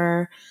looking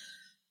for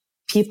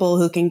people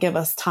who can give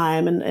us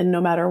time and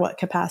no matter what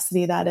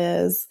capacity that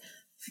is.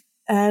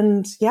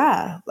 And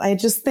I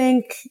just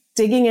think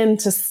digging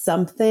into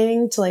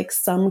something, to like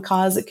some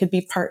cause, it could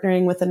be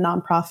partnering with a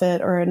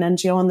nonprofit or an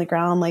NGO on the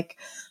ground, like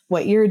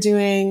what you're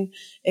doing.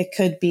 It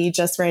could be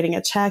just writing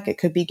a check. It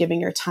could be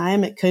giving your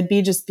time. It could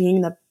be just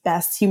being the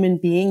best human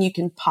being you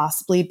can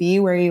possibly be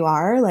where you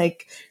are,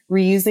 like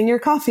reusing your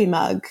coffee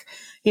mug,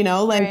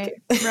 right.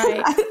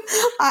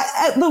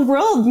 The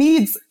world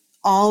needs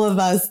all of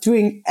us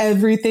doing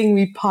everything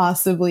we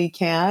possibly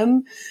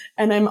can.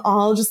 And I'm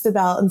all just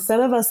about,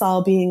 instead of us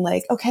all being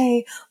like,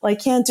 okay, well, I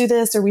can't do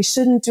this, or we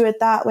shouldn't do it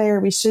that way,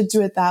 or we should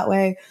do it that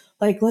way.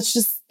 Like, let's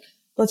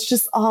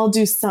just all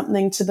do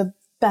something to the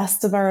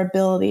best of our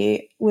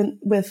ability with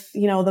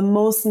the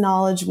most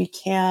knowledge we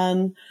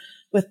can,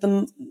 with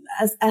them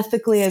as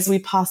ethically as we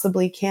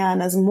possibly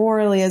can, as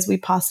morally as we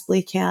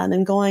possibly can,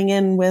 and going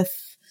in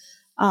with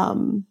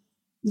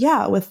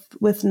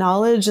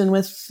knowledge and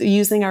with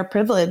using our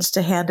privilege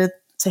to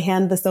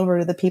hand this over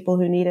to the people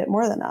who need it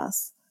more than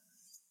us.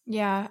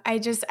 Yeah, I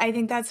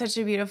think that's such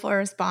a beautiful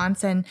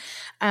response. And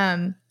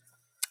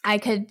I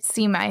could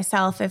see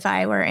myself, if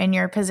I were in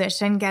your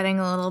position, getting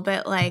a little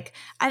bit like,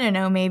 I don't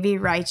know, maybe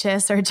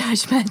righteous or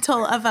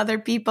judgmental of other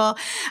people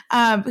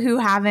who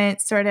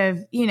haven't sort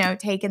of,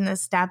 taken the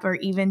step or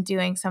even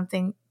doing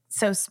something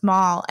so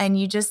small. And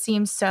you just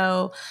seem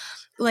so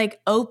like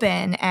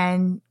open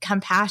and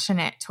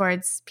compassionate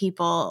towards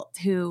people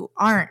who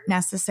aren't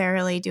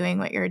necessarily doing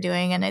what you're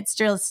doing. And it's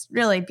just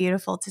really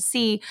beautiful to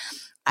see.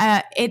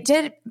 I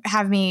did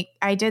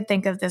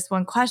think of this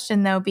one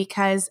question though,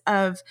 because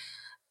of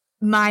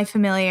my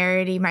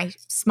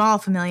small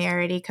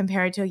familiarity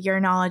compared to your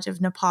knowledge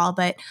of Nepal,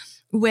 but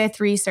with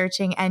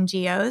researching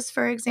NGOs,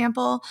 for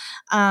example,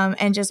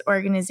 and just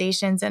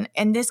organizations.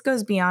 And this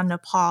goes beyond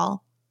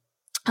Nepal.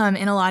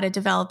 In a lot of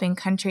developing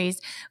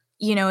countries,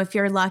 if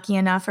you're lucky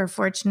enough or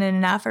fortunate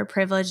enough or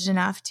privileged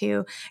enough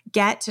to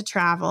get to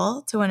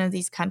travel to one of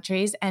these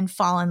countries and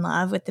fall in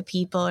love with the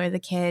people or the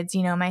kids,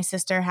 my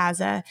sister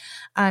has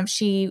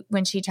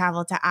when she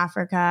traveled to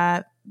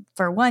Africa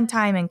for one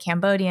time and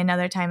Cambodia,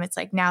 another time, it's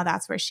like, now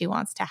that's where she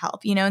wants to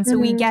help, and so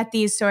we get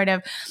these sort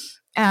of,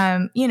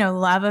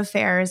 love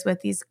affairs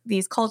with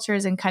these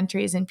cultures and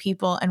countries and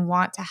people and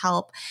want to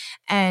help.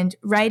 And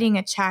writing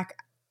a check,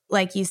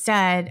 like you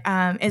said,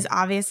 is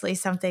obviously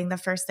the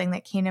first thing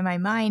that came to my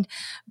mind.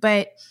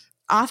 But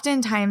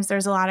oftentimes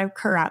there's a lot of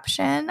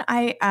corruption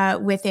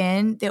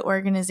within the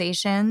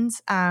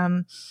organizations,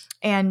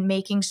 and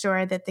making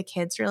sure that the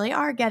kids really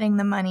are getting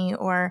the money,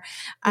 or,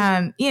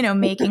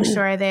 making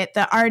sure that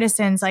the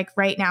artisans, like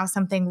right now,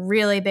 something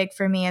really big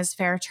for me is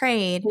fair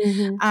trade.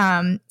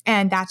 And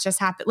that just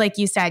happened. Like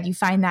you said, you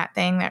find that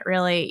thing that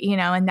really,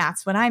 and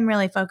that's what I'm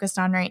really focused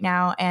on right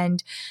now.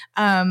 And,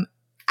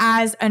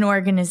 as an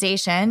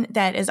organization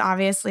that is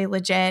obviously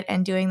legit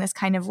and doing this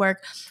kind of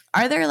work,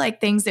 are there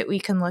like things that we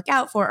can look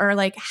out for, or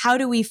like, how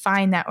do we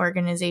find that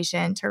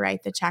organization to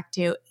write the check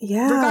to,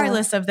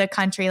 regardless of the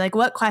country? Like,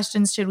 what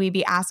questions should we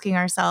be asking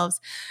ourselves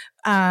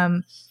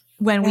when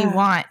we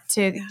want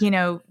to,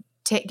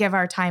 give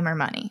our time or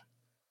money?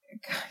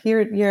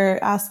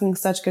 You're asking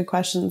such good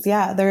questions.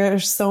 Yeah, there are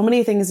so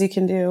many things you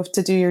can do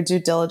to do your due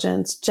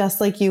diligence,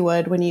 just like you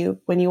would when you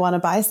want to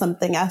buy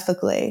something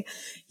ethically.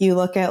 You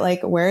look at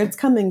like where it's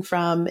coming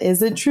from.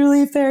 Is it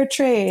truly fair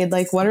trade?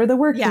 Like, what are the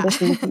work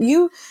conditions?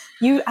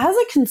 You as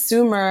a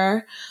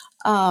consumer,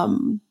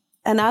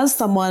 and as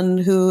someone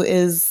who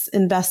is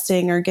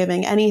investing or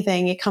giving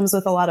anything, it comes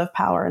with a lot of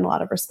power and a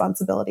lot of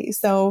responsibility.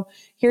 So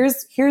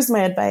here's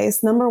my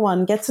advice. Number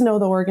one, get to know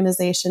the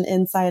organization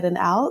inside and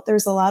out.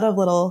 There's a lot of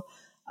little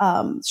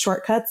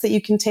shortcuts that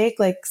you can take,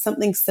 like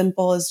something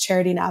simple as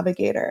Charity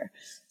Navigator.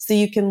 So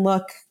you can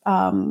look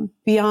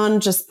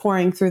beyond just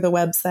pouring through the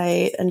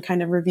website and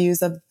kind of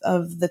reviews of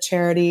the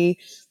charity,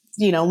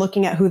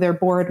 looking at who their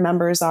board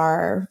members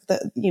are.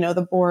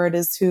 The board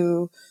is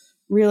who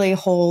really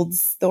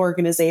holds the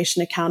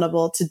organization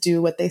accountable to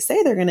do what they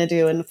say they're going to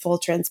do in full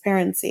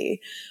transparency.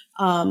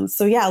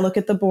 Look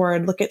at the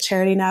board, look at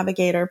Charity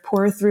Navigator,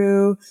 pour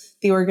through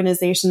the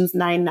organization's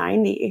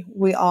 990.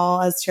 We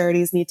all as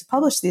charities need to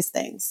publish these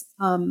things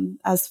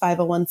as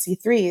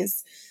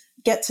 501c3s.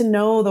 Get to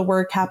know the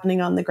work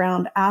happening on the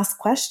ground, ask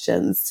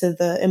questions to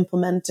the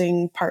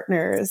implementing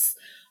partners.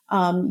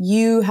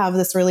 You have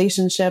this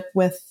relationship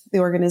with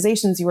the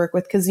organizations you work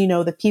with because you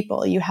know the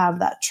people, you have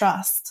that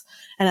trust.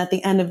 And at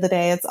the end of the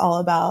day, it's all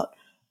about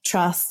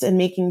trust and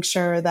making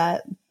sure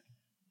that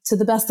to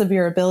the best of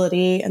your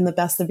ability and the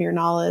best of your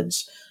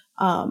knowledge,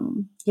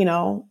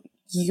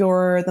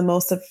 you're the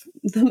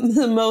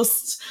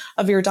most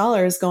of your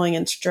dollars going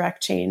into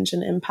direct change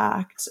and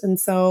impact. And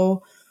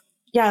so,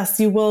 yes,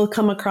 you will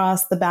come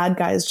across the bad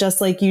guys,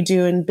 just like you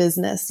do in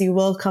business. You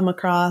will come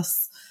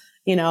across,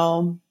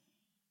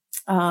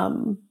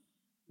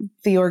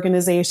 the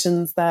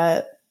organizations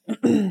that,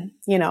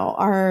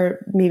 are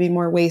maybe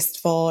more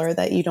wasteful, or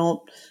that you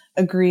don't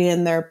agree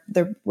in their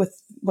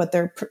with what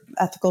their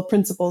ethical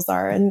principles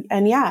are.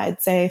 And yeah,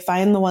 I'd say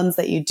find the ones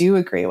that you do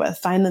agree with,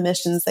 find the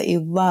missions that you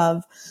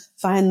love,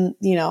 find,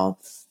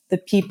 the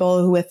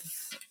people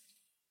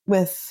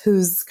with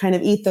whose kind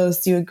of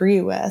ethos you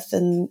agree with,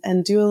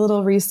 and do a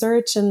little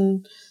research.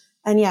 And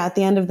yeah, at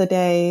the end of the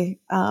day,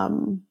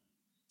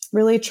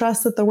 really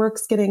trust that the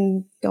work's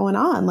going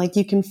on. Like,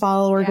 you can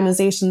follow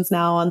organizations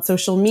now on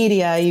social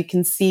media. You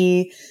can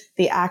see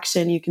the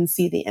action, you can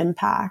see the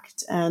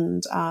impact.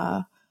 And,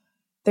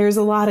 there's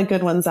a lot of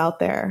good ones out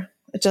there,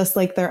 just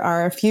like there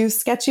are a few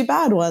sketchy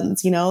bad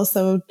ones,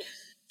 so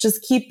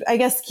just keep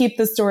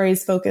the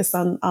stories focused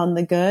on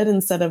the good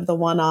instead of the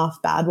one-off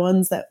bad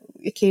ones that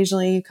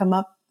occasionally you come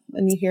up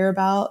and you hear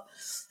about.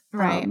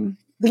 Right.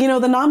 The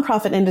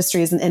nonprofit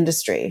industry is an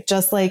industry,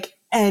 just like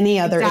any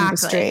other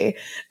industry.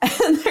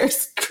 And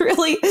there's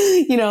really,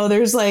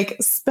 there's like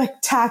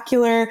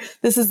spectacular,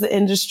 this is the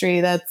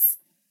industry that's,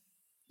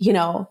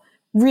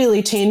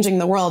 really changing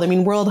the world. I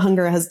mean, world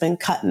hunger has been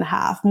cut in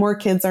half. More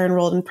kids are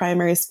enrolled in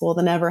primary school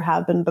than ever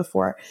have been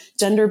before.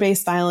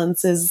 Gender-based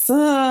violence is,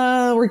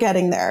 we're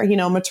getting there.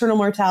 Maternal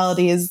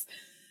mortality is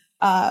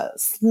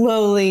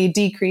slowly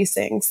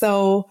decreasing.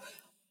 So,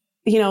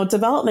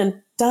 development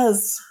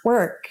does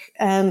work,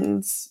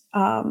 and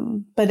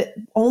but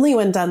only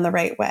when done the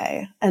right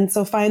way. And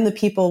so find the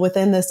people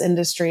within this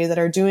industry that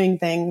are doing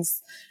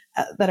things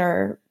that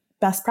are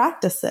best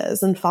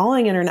practices and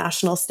following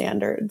international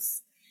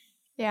standards.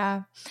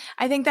 Yeah,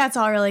 I think that's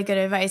all really good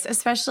advice,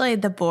 especially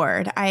the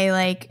board.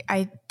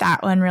 That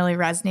one really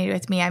resonated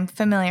with me. I'm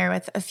familiar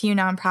with a few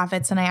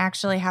nonprofits, and I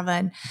actually have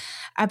an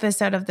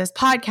episode of this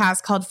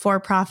podcast called For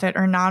Profit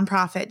or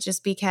Nonprofit,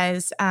 just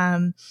because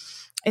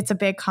it's a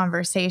big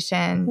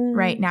conversation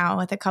right now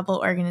with a couple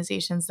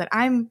organizations that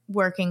I'm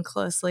working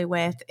closely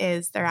with.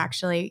 Is they're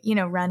actually,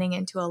 running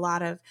into a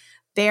lot of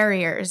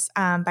barriers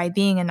by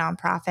being a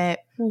nonprofit.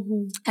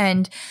 Mm-hmm.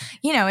 And,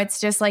 it's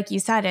just like you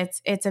said,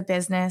 it's a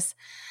business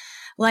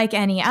like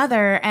any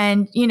other.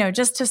 And,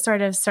 just to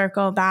sort of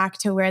circle back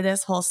to where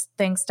this whole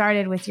thing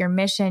started with your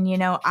mission,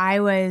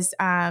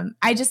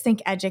 I just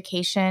think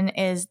education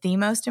is the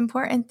most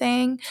important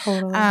thing.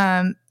 Totally.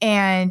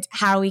 And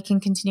how we can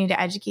continue to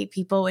educate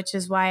people, which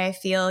is why I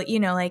feel,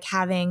 like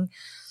having,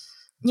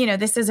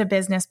 this is a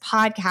business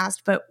podcast,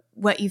 but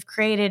what you've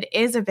created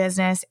is a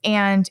business,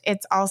 and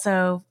it's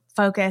also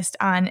focused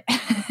on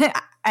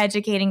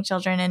educating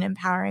children and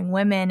empowering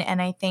women.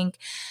 And I think,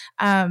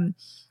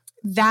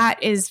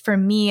 that is, for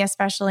me,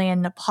 especially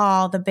in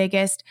Nepal, the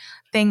biggest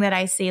thing that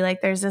I see. Like,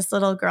 there's this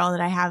little girl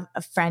that I have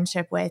a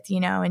friendship with,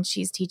 and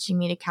she's teaching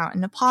me to count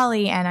in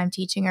Nepali, and I'm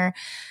teaching her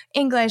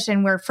English,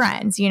 and we're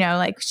friends,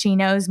 like she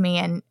knows me,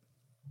 and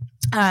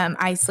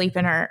I sleep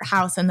in her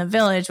house in the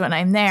village when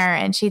I'm there,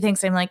 and she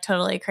thinks I'm like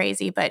totally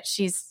crazy, but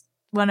she's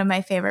one of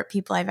my favorite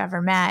people I've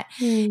ever met.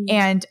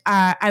 And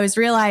I was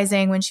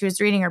realizing when she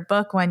was reading her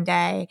book one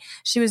day,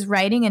 she was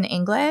writing in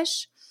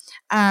English.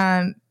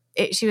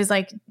 She was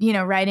like,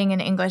 writing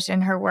in English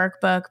in her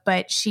workbook,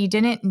 but she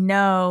didn't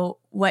know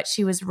what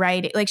she was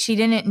writing. Like, she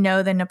didn't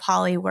know the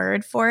Nepali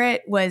word for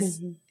it was,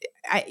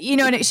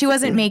 she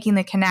wasn't making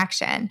the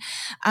connection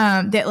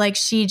that like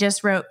she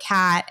just wrote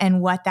cat and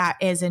what that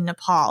is in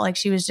Nepal. Like,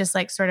 she was just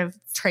like sort of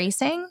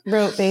tracing.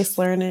 Rote-based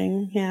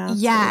learning. Yeah.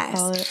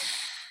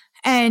 Yes.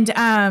 And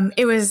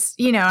it was,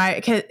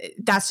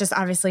 that's just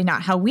obviously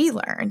not how we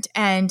learned,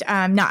 and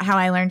not how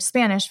I learned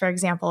Spanish, for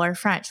example, or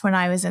French when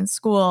I was in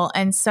school.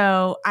 And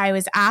so I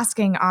was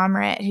asking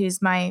Amrit,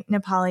 who's my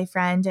Nepali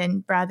friend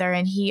and brother,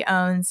 and he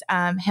owns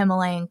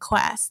Himalayan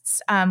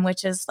Quests,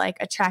 which is like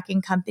a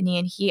trekking company.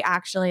 And he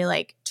actually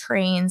like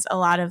trains a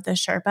lot of the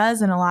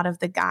Sherpas and a lot of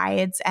the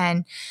guides.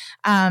 And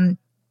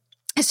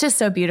it's just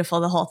so beautiful,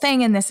 the whole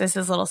thing. And this is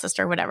his little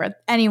sister, whatever.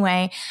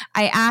 Anyway,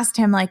 I asked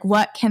him, like,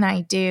 what can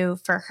I do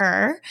for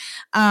her?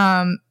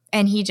 And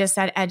he just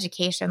said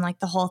education. Like,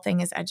 the whole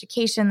thing is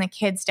education. The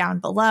kids down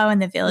below in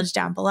the village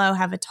down below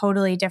have a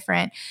totally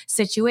different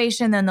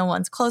situation than the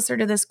ones closer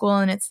to the school.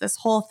 And it's this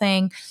whole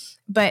thing.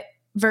 But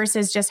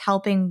versus just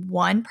helping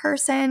one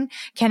person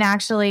can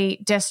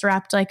actually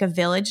disrupt like a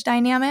village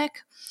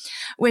dynamic,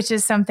 which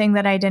is something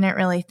that I didn't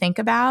really think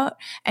about.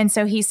 And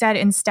so he said,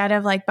 instead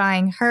of like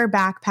buying her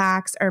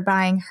backpacks or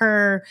buying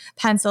her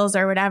pencils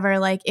or whatever,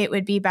 like it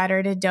would be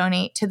better to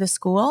donate to the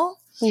school.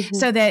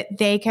 so that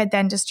they could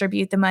then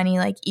distribute the money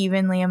like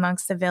evenly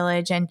amongst the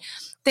village and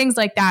things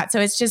like that. So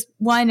it's just,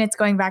 one, it's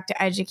going back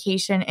to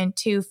education, and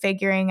two,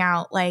 figuring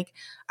out like,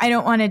 I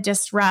don't want to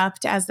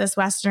disrupt as this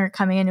Westerner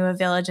coming into a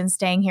village and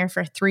staying here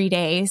for 3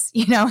 days,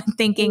 and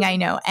thinking I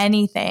know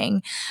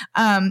anything.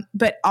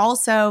 But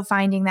also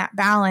finding that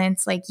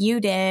balance like you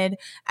did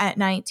at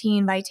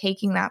 19 by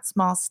taking that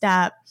small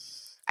step,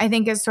 I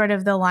think is sort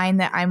of the line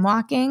that I'm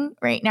walking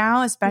right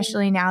now,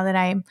 especially now that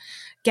I'm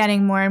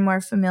getting more and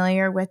more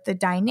familiar with the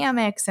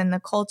dynamics and the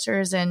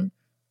cultures and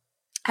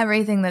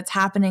everything that's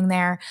happening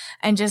there,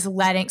 and just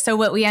so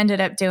what we ended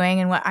up doing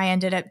and what I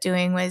ended up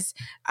doing was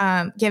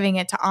giving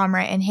it to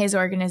Amrit and his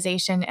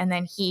organization. And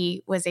then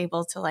he was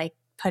able to like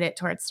put it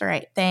towards the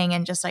right thing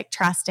and just like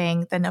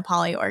trusting the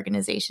Nepali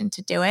organization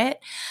to do it.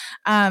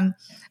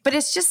 But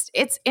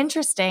it's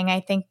interesting. I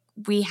think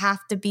we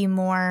have to be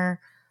more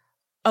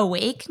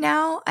awake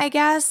now, I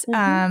guess.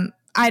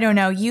 I don't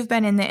know. You've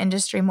been in the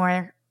industry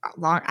more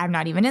long. I'm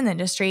not even in the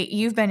industry.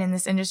 You've been in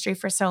this industry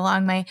for so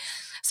long. My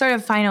sort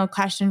of final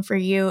question for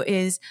you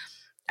is,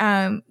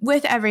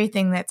 with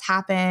everything that's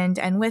happened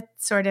and with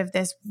sort of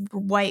this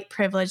white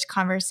privilege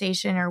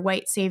conversation or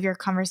white savior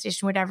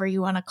conversation, whatever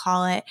you want to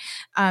call it,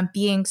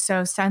 being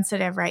so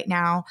sensitive right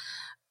now,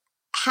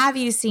 have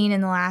you seen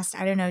in the last,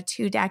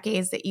 2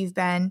 decades that you've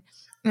been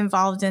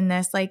involved in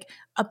this, like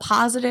a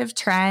positive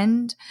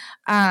trend?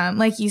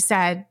 Like you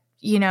said,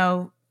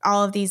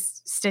 all of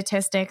these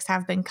statistics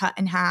have been cut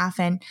in half,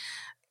 and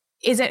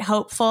is it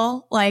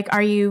hopeful? Like,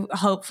 are you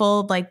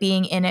hopeful, like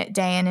being in it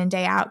day in and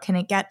day out? Can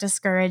it get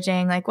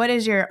discouraging? Like, what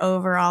is your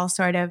overall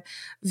sort of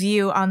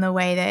view on the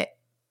way that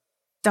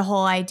the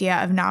whole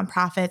idea of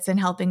nonprofits and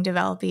helping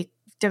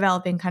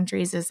developing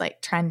countries is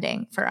like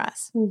trending for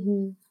us?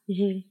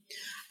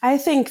 I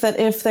think that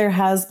if there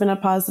has been a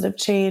positive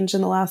change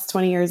in the last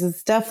 20 years,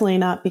 it's definitely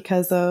not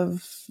because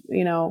of,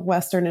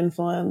 Western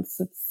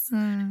influence.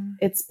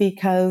 It's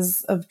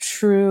because of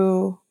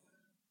true,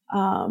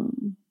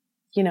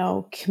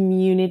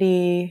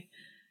 community,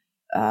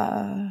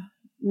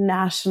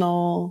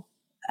 national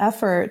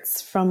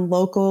efforts from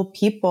local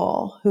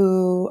people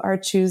who are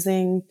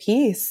choosing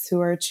peace,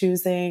 who are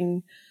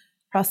choosing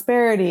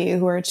prosperity,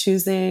 who are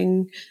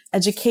choosing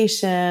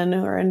education,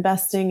 who are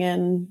investing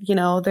in,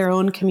 their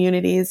own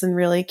communities and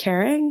really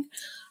caring.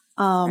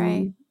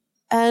 Right.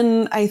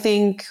 And I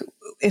think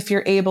if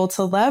you're able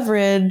to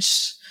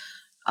leverage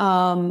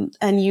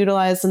and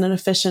utilize in an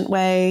efficient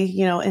way,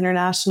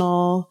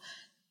 international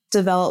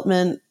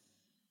development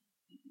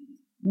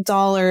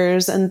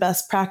dollars and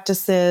best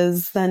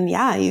practices, then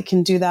you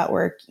can do that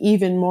work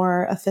even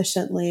more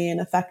efficiently and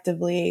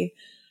effectively.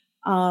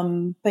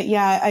 But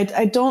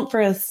I don't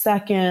for a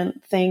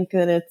second think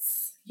that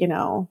it's, I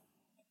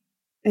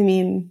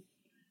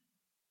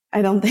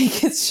don't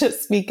think it's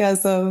just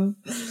because of,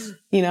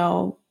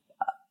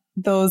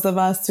 those of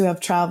us who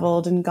have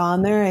traveled and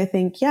gone there. I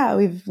think,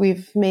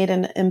 we've made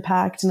an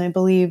impact, and I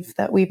believe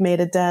that we've made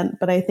a dent,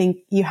 but I think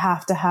you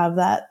have to have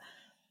that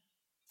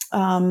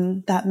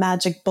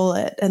magic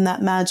bullet, and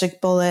that magic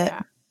bullet,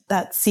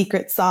 that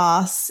secret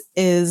sauce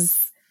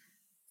is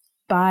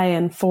by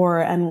and for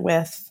and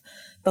with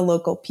the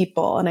local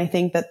people. And I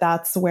think that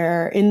that's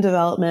where in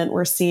development,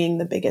 we're seeing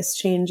the biggest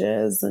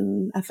changes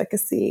and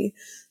efficacy.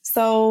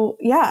 So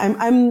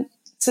I'm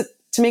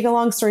to make a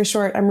long story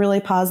short, I'm really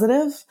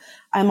positive.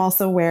 I'm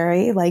also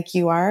wary like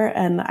you are.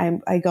 And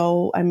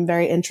I'm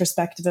very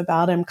introspective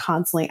about it. I'm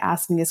constantly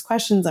asking these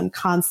questions. I'm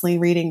constantly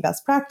reading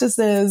best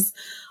practices.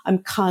 I'm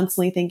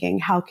constantly thinking,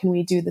 how can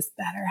we do this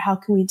better? How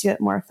can we do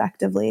it more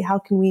effectively? How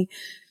can we,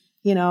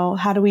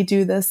 how do we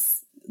do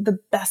this the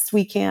best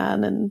we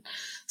can? And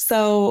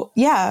so,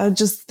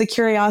 just the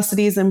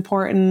curiosity is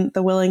important.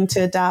 The willing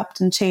to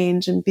adapt and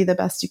change and be the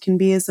best you can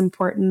be is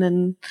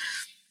important.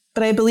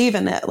 But I believe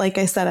in it. Like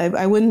I said,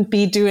 I wouldn't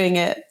be doing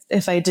it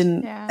if I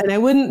didn't, and I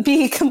wouldn't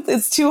be,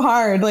 it's too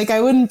hard. Like I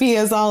wouldn't be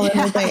as all in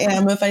as I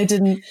am if I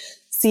didn't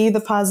see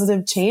the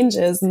positive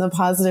changes. And the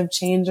positive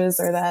changes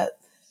are that,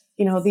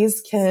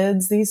 these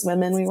kids, these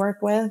women we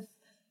work with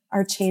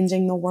are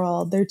changing the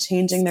world. They're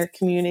changing their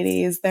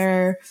communities.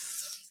 They're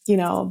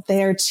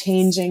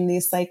changing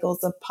these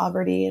cycles of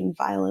poverty and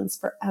violence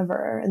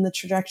forever in the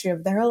trajectory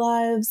of their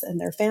lives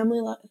and their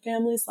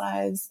families'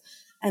 lives.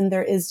 And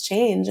there is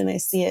change. And I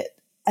see it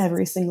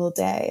every single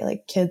day.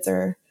 Like kids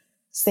are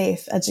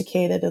safe,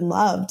 educated, and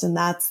loved. And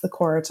that's the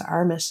core to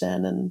our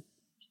mission. And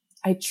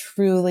I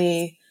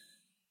truly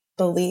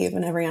believe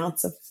in every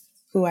ounce of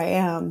who I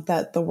am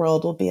that the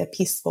world will be a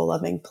peaceful,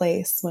 loving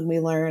place when we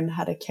learn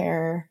how to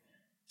care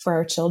for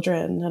our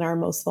children and our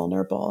most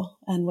vulnerable.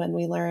 And when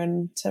we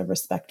learn to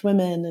respect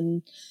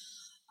women.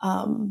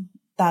 And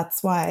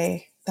that's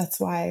why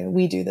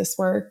we do this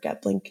work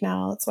at Blink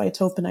Now. That's why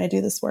Tope and I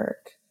do this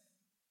work.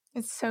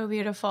 It's so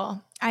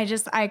beautiful. I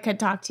could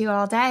talk to you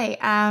all day.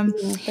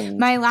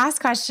 My last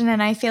question,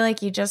 and I feel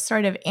like you just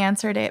sort of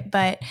answered it,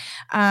 but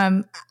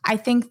I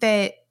think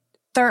that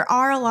there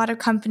are a lot of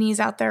companies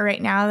out there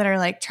right now that are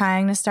like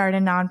trying to start a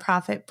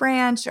nonprofit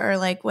branch or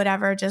like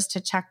whatever, just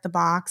to check the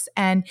box.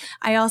 And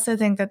I also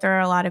think that there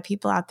are a lot of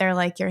people out there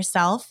like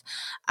yourself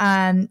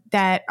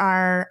that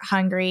are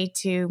hungry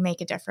to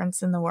make a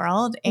difference in the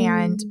world.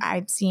 And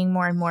I'm seeing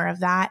more and more of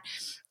that.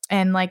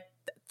 And like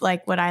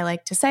what I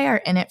like to say, are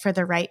in it for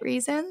the right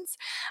reasons.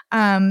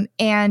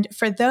 And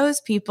for those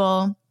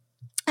people,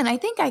 and I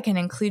think I can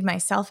include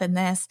myself in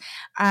this,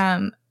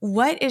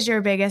 what is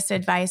your biggest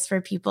advice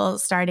for people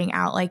starting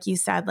out, like you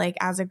said, like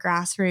as a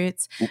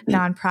grassroots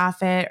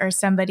nonprofit, or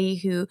somebody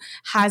who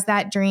has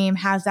that dream,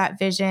 has that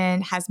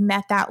vision, has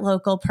met that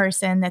local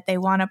person that they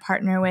want to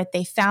partner with,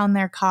 they found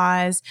their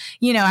cause,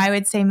 I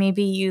would say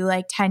maybe you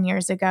like 10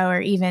 years ago or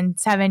even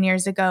 7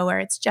 years ago, where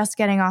it's just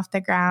getting off the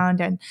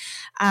ground. And,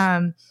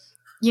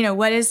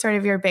 what is sort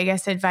of your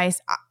biggest advice?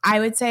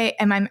 I would say,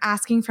 and I'm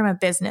asking from a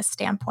business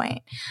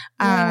standpoint,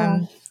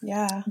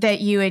 that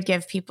you would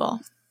give people.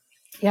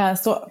 Yeah.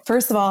 So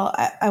first of all,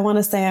 I want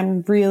to say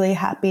I'm really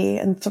happy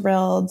and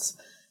thrilled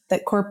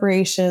that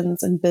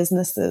corporations and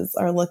businesses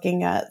are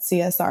looking at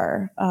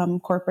CSR,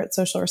 corporate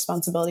social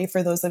responsibility.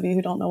 For those of you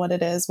who don't know what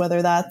it is,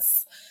 whether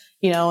that's,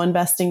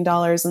 investing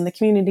dollars in the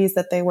communities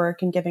that they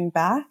work and giving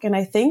back. And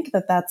I think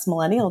that that's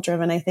millennial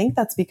driven. I think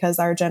that's because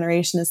our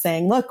generation is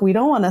saying, look, we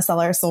don't want to sell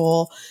our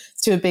soul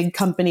to a big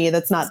company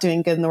that's not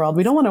doing good in the world.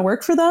 We don't want to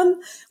work for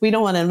them. We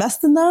don't want to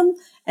invest in them.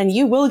 And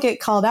you will get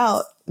called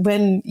out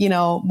when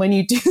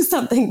you do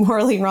something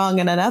morally wrong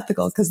and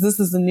unethical, because this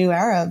is a new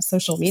era of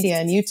social media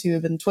and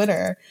YouTube and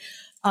Twitter.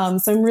 So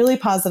I'm really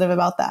positive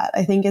about that.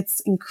 I think it's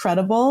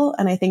incredible.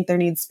 And I think there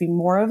needs to be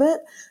more of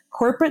it.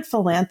 Corporate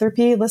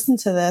philanthropy, listen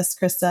to this,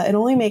 Krista, it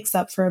only makes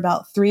up for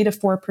about 3 to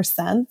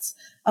 4%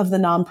 of the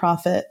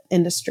nonprofit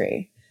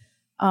industry,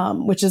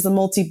 which is a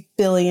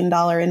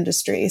multi-billion-dollar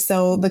industry.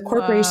 So the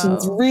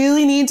corporations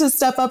really need to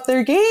step up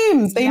their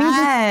game. They need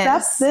to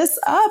step this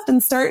up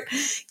and start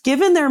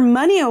giving their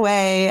money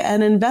away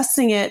and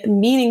investing it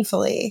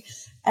meaningfully.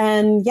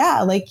 And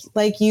yeah,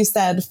 like you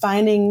said,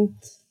 finding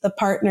the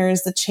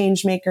partners, the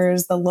change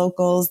makers, the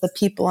locals, the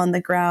people on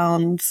the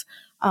ground,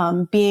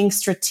 being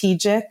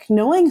strategic,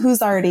 knowing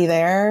who's already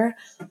there.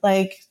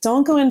 Like,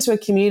 don't go into a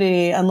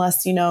community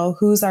unless you know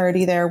who's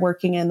already there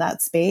working in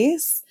that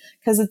space.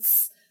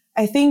 Because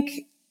I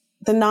think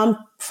the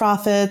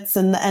nonprofits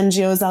and the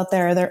NGOs out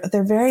there,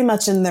 they're very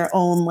much in their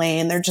own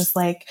lane. They're just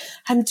like,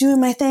 I'm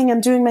doing my thing.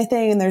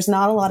 And there's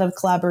not a lot of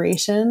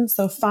collaboration.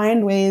 So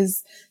find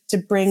ways to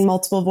bring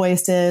multiple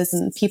voices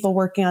and people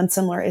working on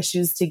similar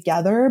issues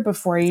together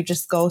before you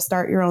just go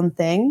start your own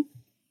thing.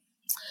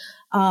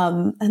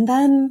 And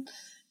then,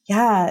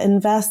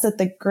 invest at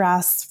the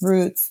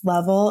grassroots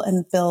level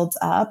and build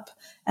up.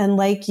 And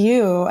like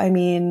you, I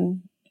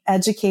mean,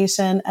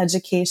 education,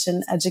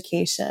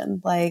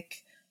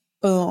 like,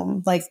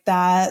 boom, like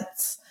that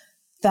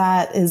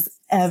is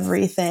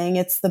everything.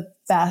 It's the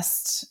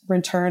best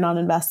return on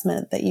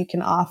investment that you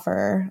can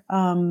offer.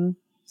 And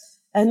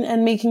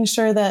making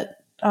sure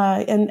that,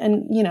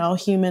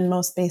 human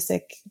most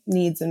basic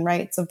needs and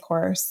rights, of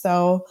course.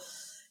 So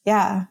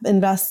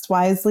invest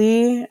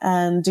wisely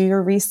and do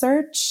your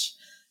research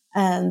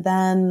and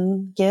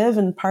then give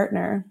and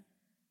partner.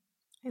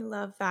 I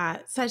love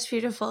that. Such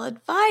beautiful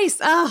advice.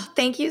 Oh,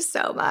 thank you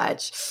so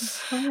much.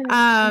 Thank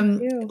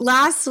you.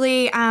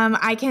 Lastly,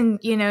 I can,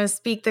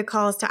 speak the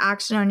calls to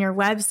action on your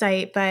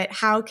website, but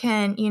how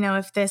can,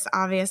 if this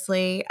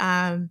obviously,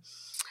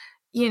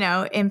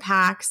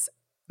 impacts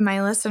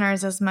my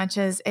listeners as much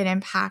as it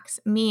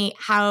impacts me,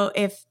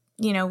 if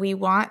we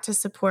want to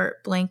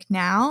support Blink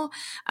Now.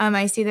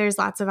 I see there's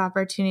lots of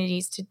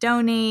opportunities to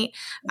donate.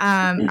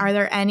 Are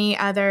there any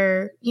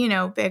other,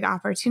 big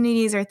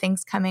opportunities or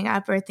things coming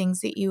up or things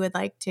that you would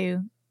like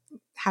to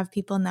have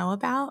people know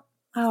about?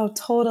 Oh,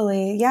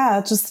 totally.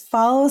 Yeah. Just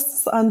follow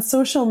us on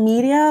social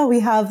media.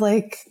 We have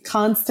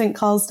constant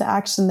calls to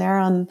action there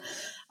on,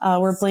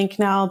 we're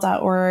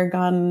blinknow.org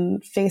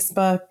on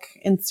Facebook,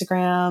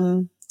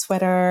 Instagram,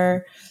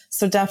 Twitter.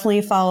 So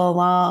definitely follow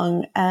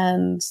along,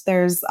 and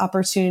there's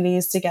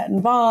opportunities to get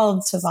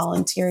involved, to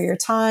volunteer your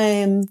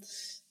time,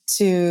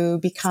 to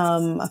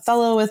become a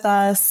fellow with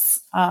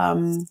us,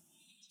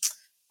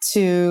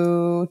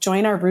 to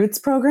join our Roots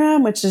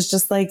program, which is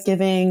just like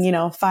giving,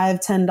 $5,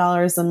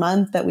 $10 a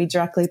month that we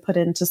directly put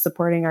into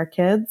supporting our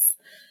kids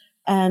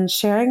and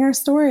sharing our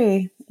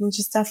story. And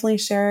just definitely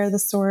share the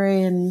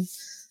story and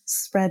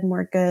spread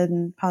more good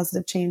and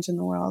positive change in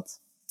the world.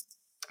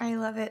 I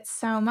love it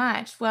so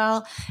much.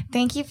 Well,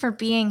 thank you for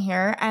being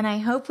here, and I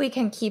hope we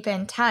can keep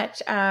in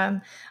touch.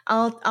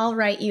 I'll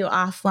write you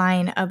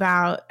offline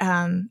about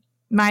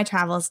my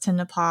travels to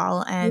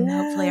Nepal, and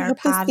hopefully our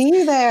paths see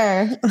you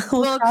there.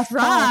 will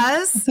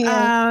cross.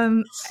 Yeah.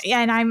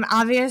 And I'm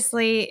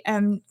obviously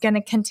going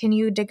to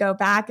continue to go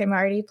back. I'm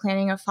already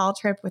planning a fall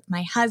trip with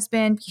my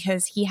husband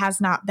because he has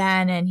not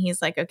been, and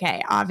he's like,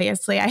 okay,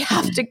 obviously I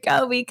have to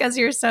go because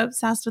you're so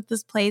obsessed with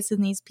this place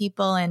and these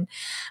people, and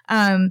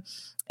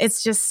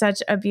it's just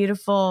such a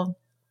beautiful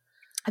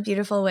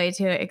way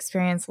to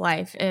experience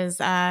life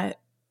is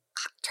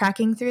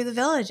trekking through the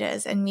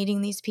villages and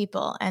meeting these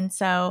people. And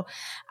so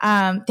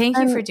thank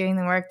you for doing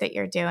the work that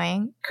you're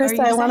doing. Krista,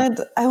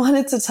 I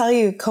wanted to tell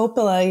you,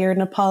 Coppola, your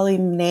Nepali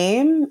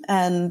name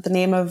and the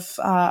name of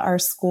our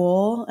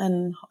school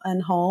and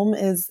home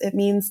it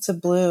means to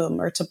bloom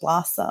or to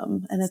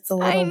blossom. And it's a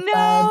little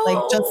bud,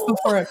 like just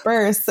before it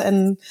bursts.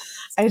 And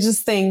I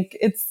just think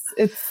it's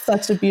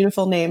such a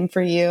beautiful name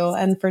for you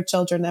and for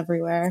children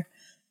everywhere.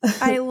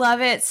 I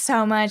love it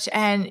so much.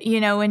 And, you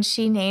know, when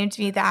she named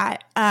me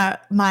that,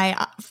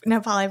 my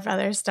Nepali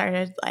brother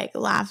started like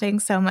laughing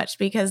so much,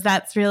 because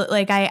that's really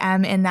like, I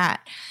am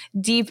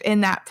deep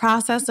in that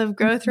process of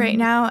growth right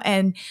now.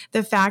 And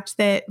the fact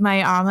that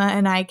my Amma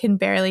and I can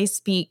barely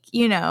speak,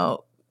 you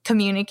know,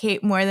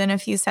 communicate more than a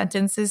few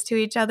sentences to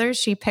each other.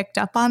 She picked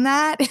up on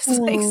that. It's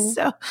like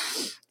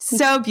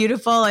so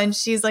beautiful. And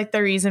she's like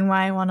the reason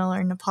why I want to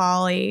learn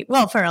Nepali.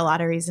 Well, for a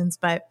lot of reasons,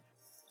 but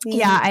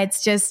yeah,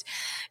 it's just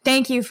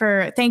thank you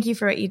for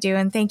what you do,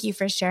 and thank you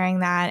for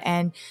sharing that.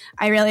 And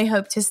I really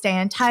hope to stay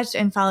in touch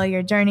and follow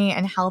your journey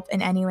and help in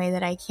any way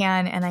that I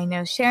can. And I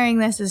know sharing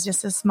this is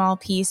just a small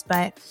piece,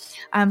 but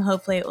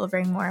hopefully it will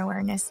bring more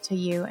awareness to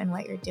you and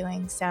what you're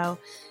doing. So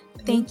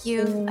thank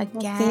you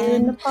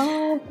again.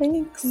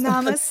 Thanks.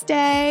 Namaste.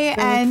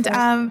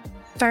 And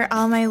for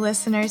all my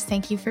listeners,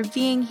 thank you for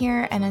being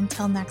here. And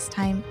until next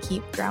time,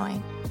 keep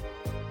growing.